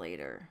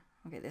simulator.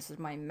 Okay, this is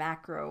my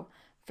macro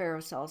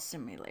Ferrocell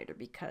simulator,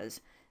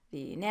 because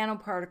the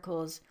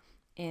nanoparticles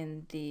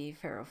in the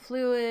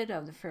ferrofluid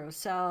of the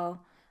Ferrocell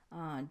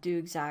do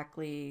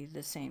exactly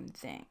the same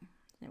thing,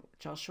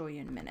 which I'll show you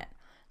in a minute.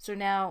 So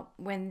now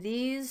when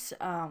this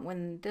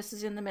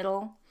is in the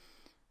middle,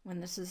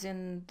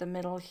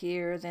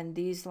 here, then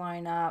these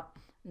line up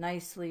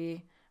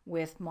nicely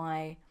with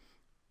my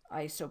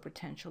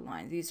isopotential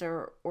lines. These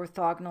are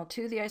orthogonal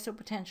to the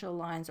isopotential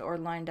lines, or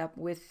lined up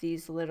with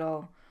these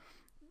little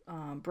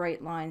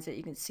bright lines that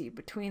you can see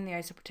between the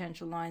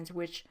isopotential lines,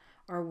 which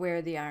are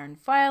where the iron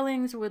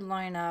filings would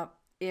line up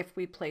if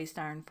we placed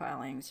iron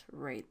filings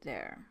right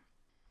there.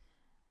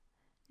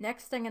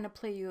 Next, I'm going to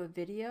play you a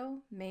video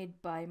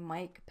made by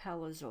Mike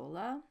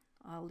Palazzola.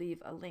 I'll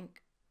leave a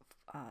link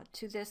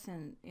to this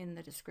in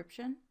the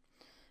description.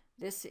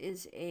 This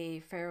is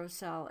a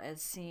Ferrocell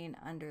as seen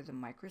under the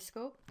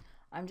microscope.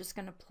 I'm just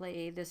going to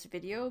play this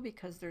video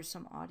because there's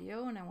some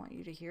audio and I want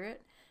you to hear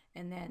it,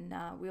 and then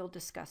we'll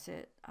discuss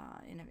it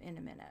in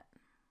a minute.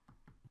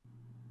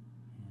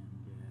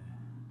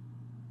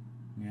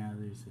 And now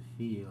there's a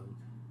field.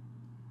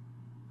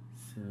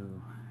 So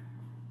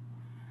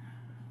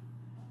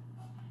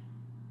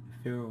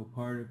the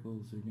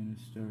ferroparticles are going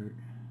to start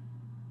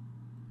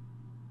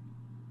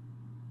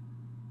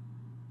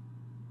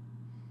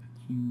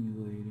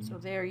accumulating. So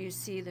there you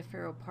see the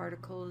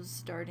ferroparticles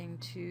starting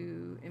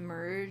to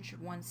emerge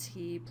once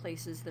he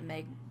places the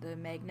magnet in the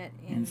field of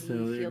view. And so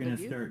they're going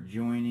to start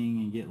joining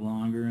and get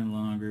longer and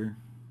longer.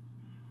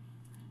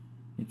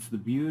 It's the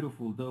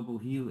beautiful double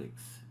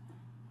helix.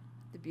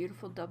 The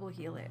beautiful double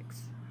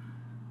helix.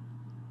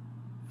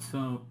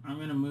 So I'm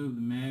going to move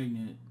the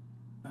magnet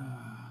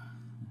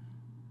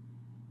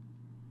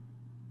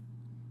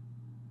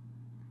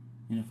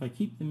and if I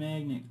keep the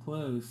magnet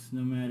close,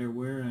 no matter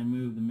where I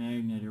move the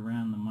magnet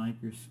around the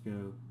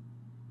microscope,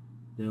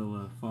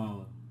 they'll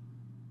follow.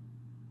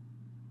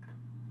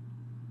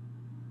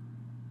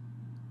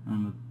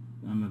 I'm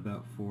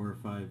about 4 or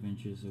 5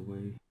 inches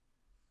away.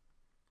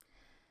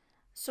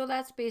 So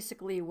that's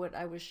basically what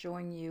I was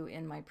showing you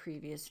in my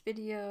previous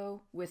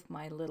video with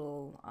my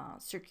little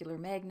circular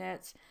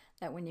magnets,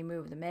 that when you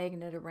move the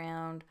magnet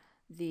around,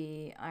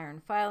 the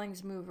iron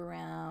filings move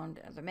around,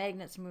 the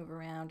magnets move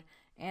around,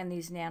 and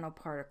these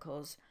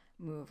nanoparticles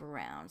move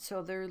around.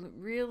 So there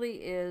really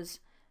is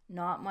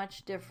not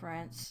much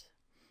difference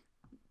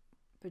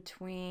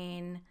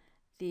between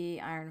the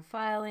iron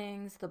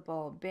filings, the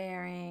ball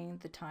bearing,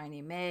 the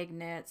tiny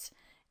magnets,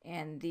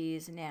 and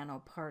these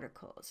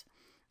nanoparticles.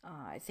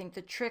 I think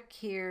the trick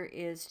here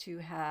is to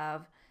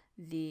have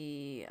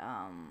the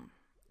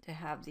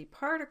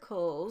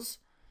particles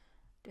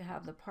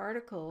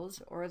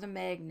or the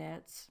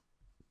magnets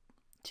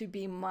to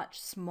be much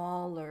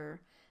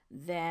smaller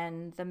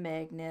than the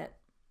magnet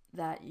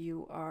that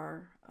you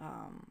are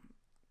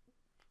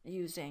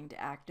using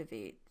to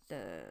activate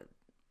the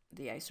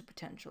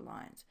isopotential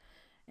lines.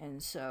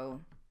 And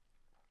so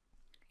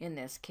in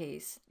this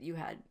case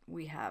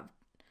we have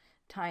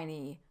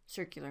tiny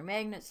circular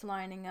magnets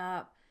lining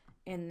up.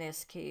 In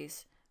this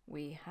case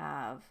we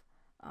have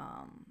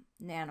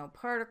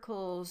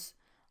nanoparticles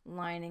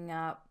lining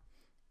up,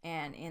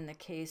 and in the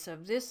case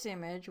of this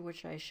image,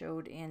 which I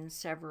showed in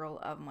several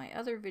of my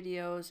other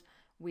videos,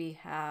 we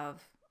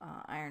have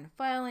iron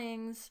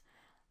filings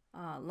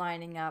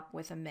lining up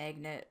with a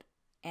magnet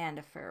and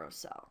a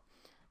ferrocell.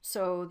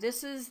 So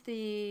this is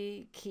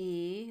the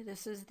key.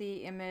 This is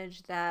the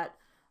image that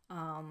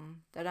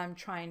I'm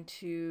trying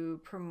to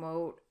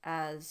promote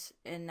as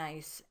a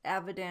nice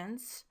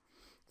evidence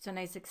It's a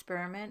nice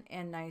experiment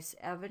and nice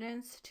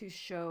evidence to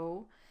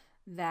show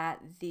that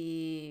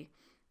the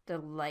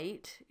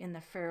light in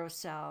the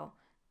ferrocell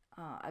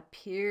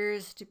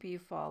appears to be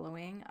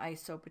following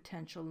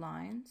isopotential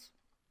lines.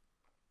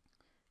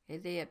 Okay,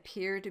 they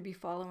appear to be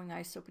following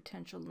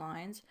isopotential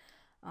lines.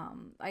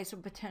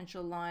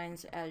 Isopotential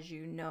lines, as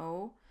you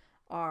know,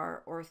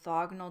 are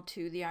orthogonal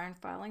to the iron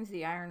filings.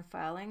 The iron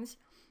filings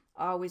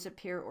always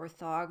appear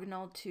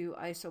orthogonal to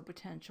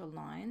isopotential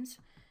lines.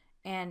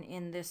 And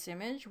in this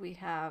image, we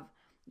have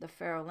the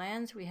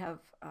ferrolens, we have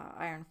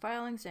iron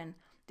filings, and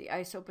the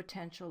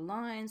isopotential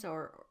lines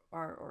are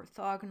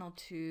orthogonal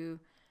to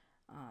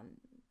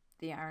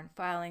the iron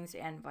filings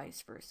and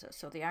vice versa.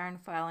 So the iron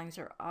filings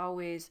are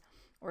always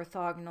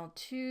orthogonal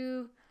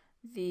to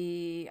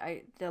the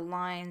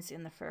lines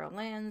in the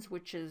ferrolens,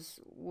 which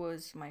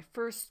was my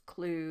first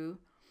clue.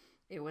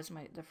 It was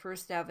the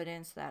first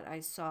evidence that I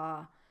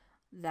saw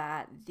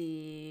that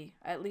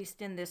at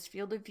least in this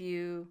field of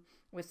view,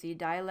 with the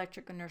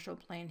dielectric inertial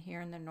plane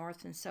here in the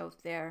north and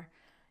south there,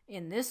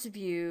 in this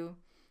view,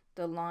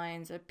 the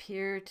lines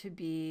appear to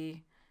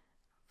be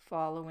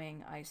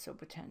following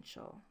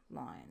isopotential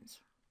lines.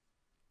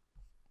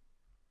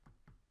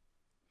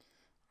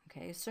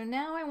 Okay, so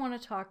now I want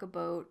to talk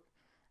about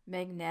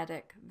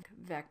magnetic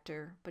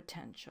vector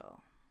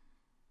potential.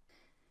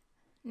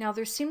 Now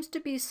there seems to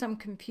be some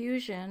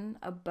confusion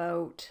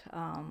about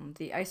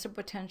the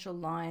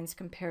isopotential lines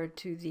compared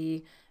to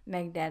the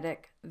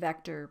magnetic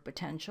vector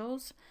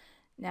potentials.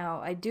 Now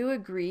I do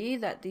agree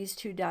that these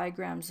two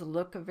diagrams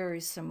look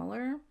very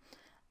similar,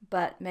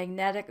 but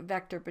magnetic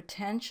vector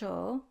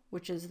potential,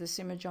 which is this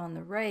image on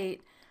the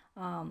right,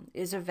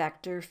 is a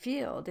vector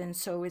field, and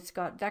so it's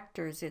got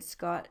vectors, it's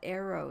got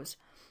arrows,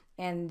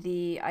 and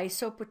the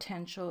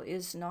isopotential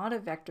is not a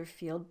vector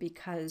field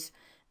because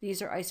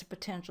these are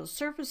isopotential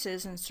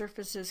surfaces, and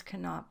surfaces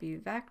cannot be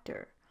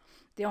vector.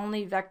 The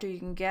only vector you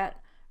can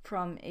get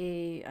from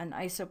an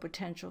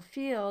isopotential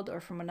field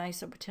or from an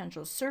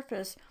isopotential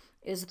surface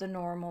is the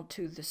normal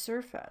to the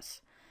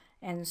surface.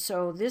 And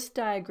so this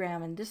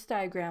diagram and this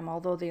diagram,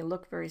 although they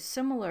look very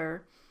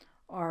similar,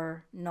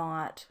 are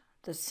not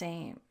the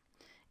same.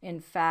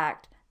 In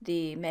fact,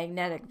 the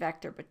magnetic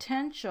vector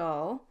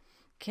potential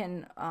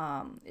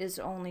is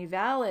only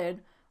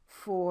valid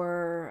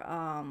for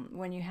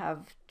when you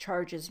have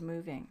charges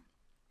moving.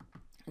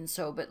 And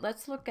so, but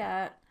let's look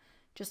at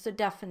just a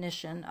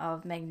definition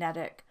of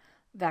magnetic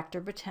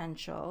vector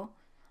potential.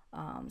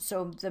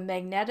 So the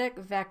magnetic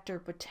vector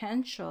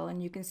potential,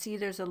 and you can see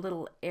there's a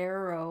little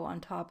arrow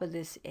on top of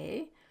this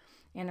A,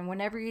 and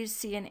whenever you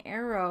see an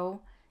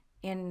arrow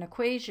in an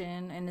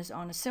equation and is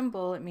on a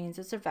symbol, it means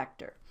it's a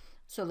vector.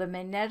 So the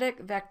magnetic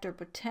vector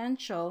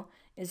potential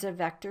is a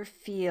vector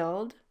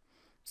field.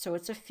 So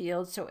it's a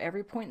field, so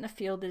every point in the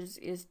field is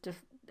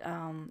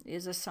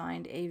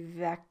assigned a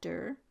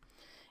vector.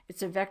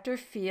 It's a vector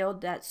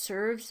field that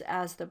serves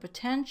as the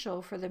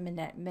potential for the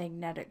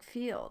magnetic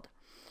field.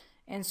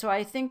 And so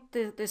I think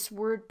this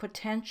word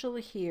potential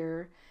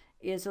here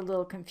is a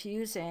little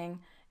confusing,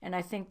 and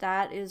I think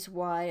that is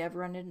why I've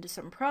run into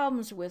some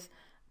problems with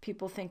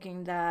people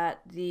thinking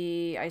that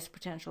the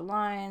isopotential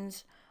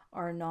lines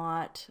are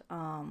not,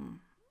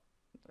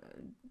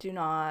 do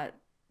not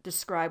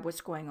describe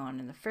what's going on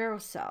in the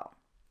ferrocell.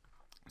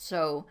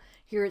 So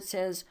here it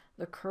says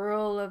the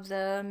curl of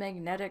the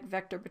magnetic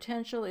vector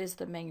potential is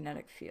the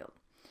magnetic field,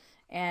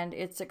 and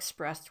it's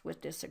expressed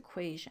with this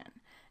equation.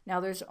 Now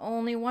there's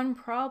only one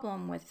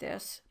problem with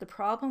this. The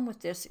problem with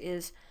this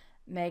is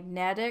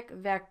magnetic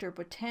vector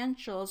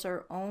potentials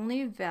are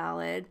only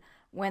valid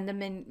when the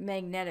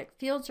magnetic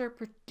fields are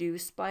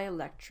produced by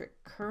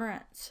electric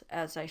currents,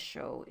 as I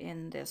show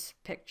in this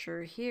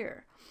picture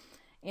here.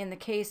 In the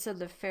case of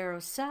the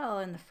ferrocell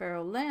and the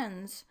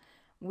ferrolens,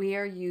 we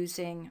are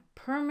using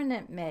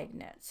permanent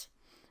magnets.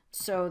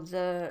 So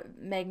the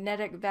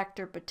magnetic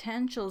vector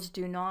potentials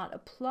do not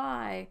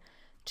apply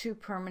to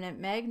permanent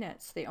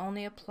magnets. They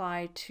only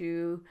apply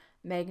to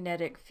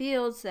magnetic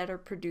fields that are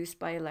produced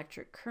by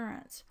electric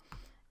currents.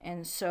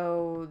 And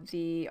so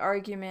the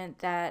argument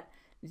that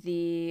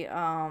the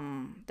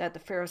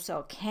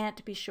ferrocell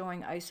can't be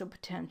showing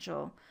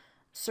isopotential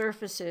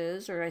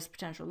surfaces or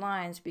isopotential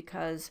lines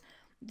because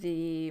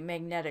the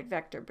magnetic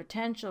vector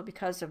potential,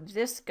 because of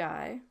this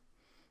guy,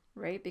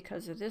 right,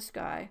 because of this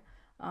guy,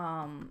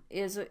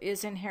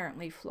 is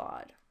inherently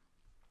flawed.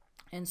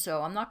 And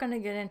so I'm not going to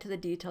get into the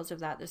details of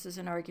that. This is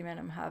an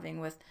argument I'm having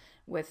with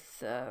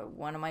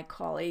one of my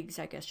colleagues,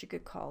 I guess you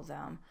could call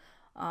them.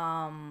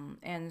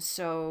 And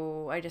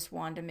so I just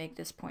wanted to make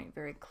this point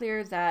very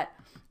clear that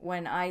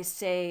when I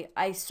say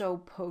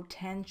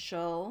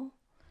isopotential,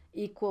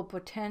 equal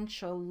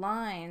potential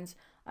lines,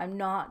 I'm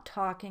not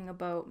talking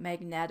about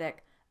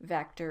magnetic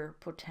vector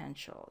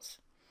potentials.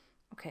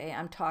 Okay,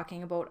 I'm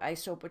talking about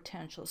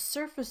isopotential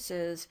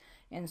surfaces,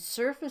 and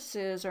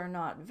surfaces are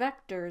not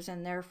vectors,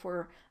 and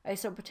therefore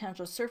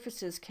isopotential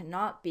surfaces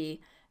cannot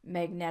be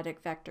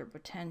magnetic vector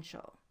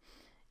potential.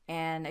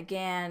 And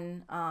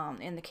again,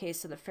 in the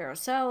case of the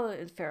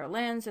ferrocell,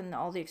 ferrolens, and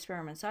all the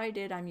experiments I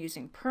did, I'm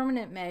using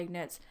permanent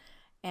magnets,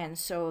 And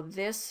so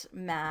this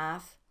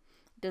math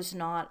does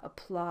not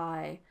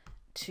apply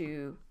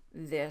to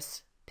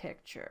this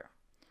picture.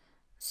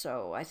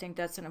 So I think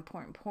that's an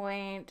important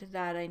point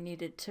that I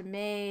needed to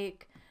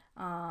make.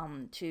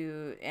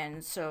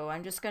 And so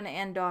I'm just going to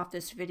end off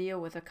this video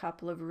with a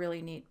couple of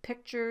really neat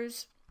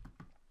pictures.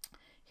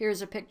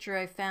 Here's a picture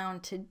I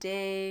found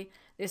today.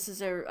 This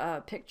is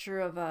a picture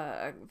of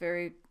a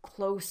very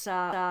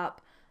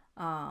close-up,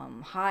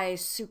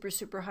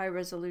 super high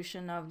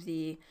resolution of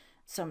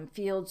some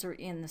fields are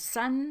in the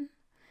sun.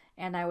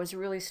 And I was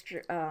really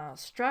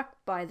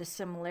struck by the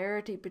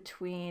similarity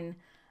between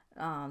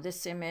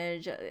this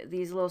image,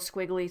 these little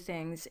squiggly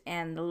things,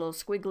 and the little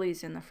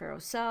squigglies in the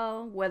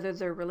Ferrocell. Whether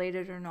they're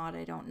related or not,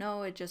 I don't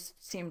know. It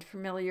just seemed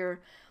familiar.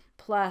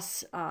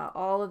 Plus,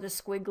 all of the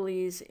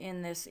squigglies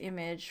in this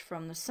image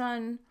from the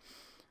sun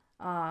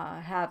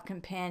have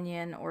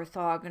companion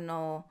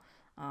orthogonal,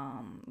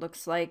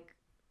 looks like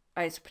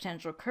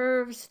isopotential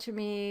curves to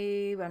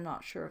me. I'm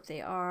not sure if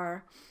they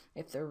are,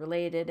 if they're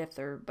related,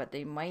 but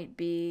they might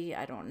be.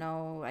 I don't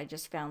know. I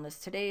just found this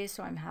today,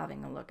 so I'm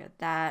having a look at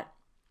that.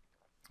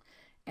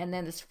 And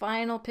then this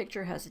final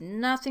picture has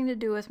nothing to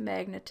do with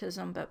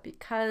magnetism, but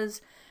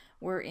because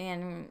we're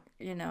in,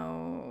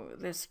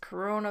 this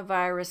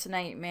coronavirus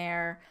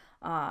nightmare,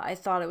 I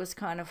thought it was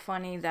kind of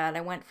funny that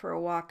I went for a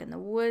walk in the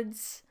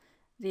woods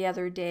the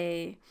other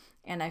day,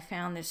 and I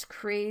found this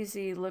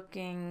crazy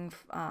looking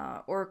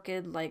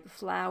orchid-like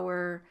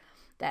flower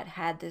that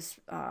had this,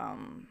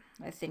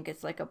 I think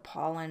it's like a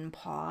pollen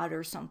pod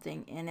or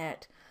something in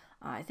it.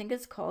 I think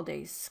it's called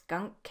a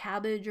skunk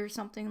cabbage or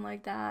something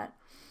like that.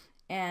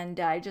 And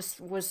I just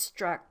was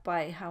struck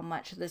by how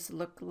much this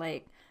looked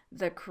like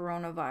the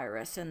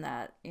coronavirus, and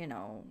that,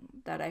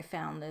 that I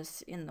found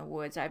this in the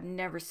woods. I've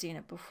never seen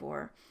it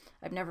before.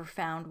 I've never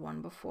found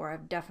one before.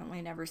 I've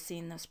definitely never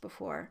seen this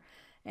before.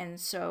 And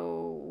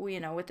so,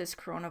 with this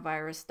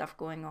coronavirus stuff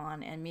going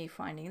on and me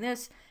finding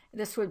this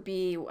would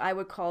be, I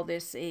would call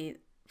this a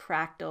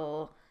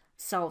fractal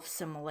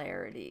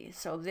self-similarity.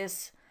 So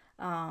this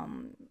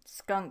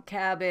skunk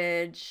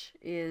cabbage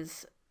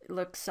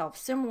looks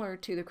self-similar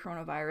to the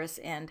coronavirus,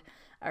 and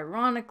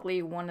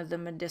ironically, one of the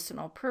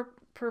medicinal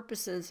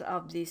purposes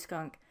of the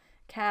skunk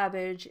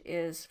cabbage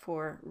is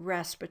for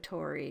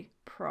respiratory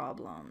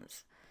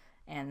problems.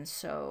 And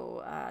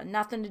so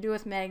nothing to do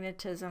with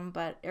magnetism,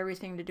 but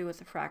everything to do with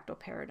the fractal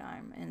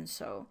paradigm. And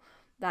so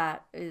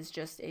that is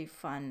just a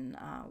fun,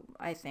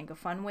 I think, a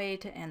fun way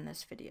to end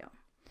this video.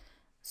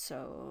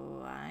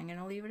 So I'm going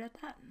to leave it at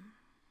that.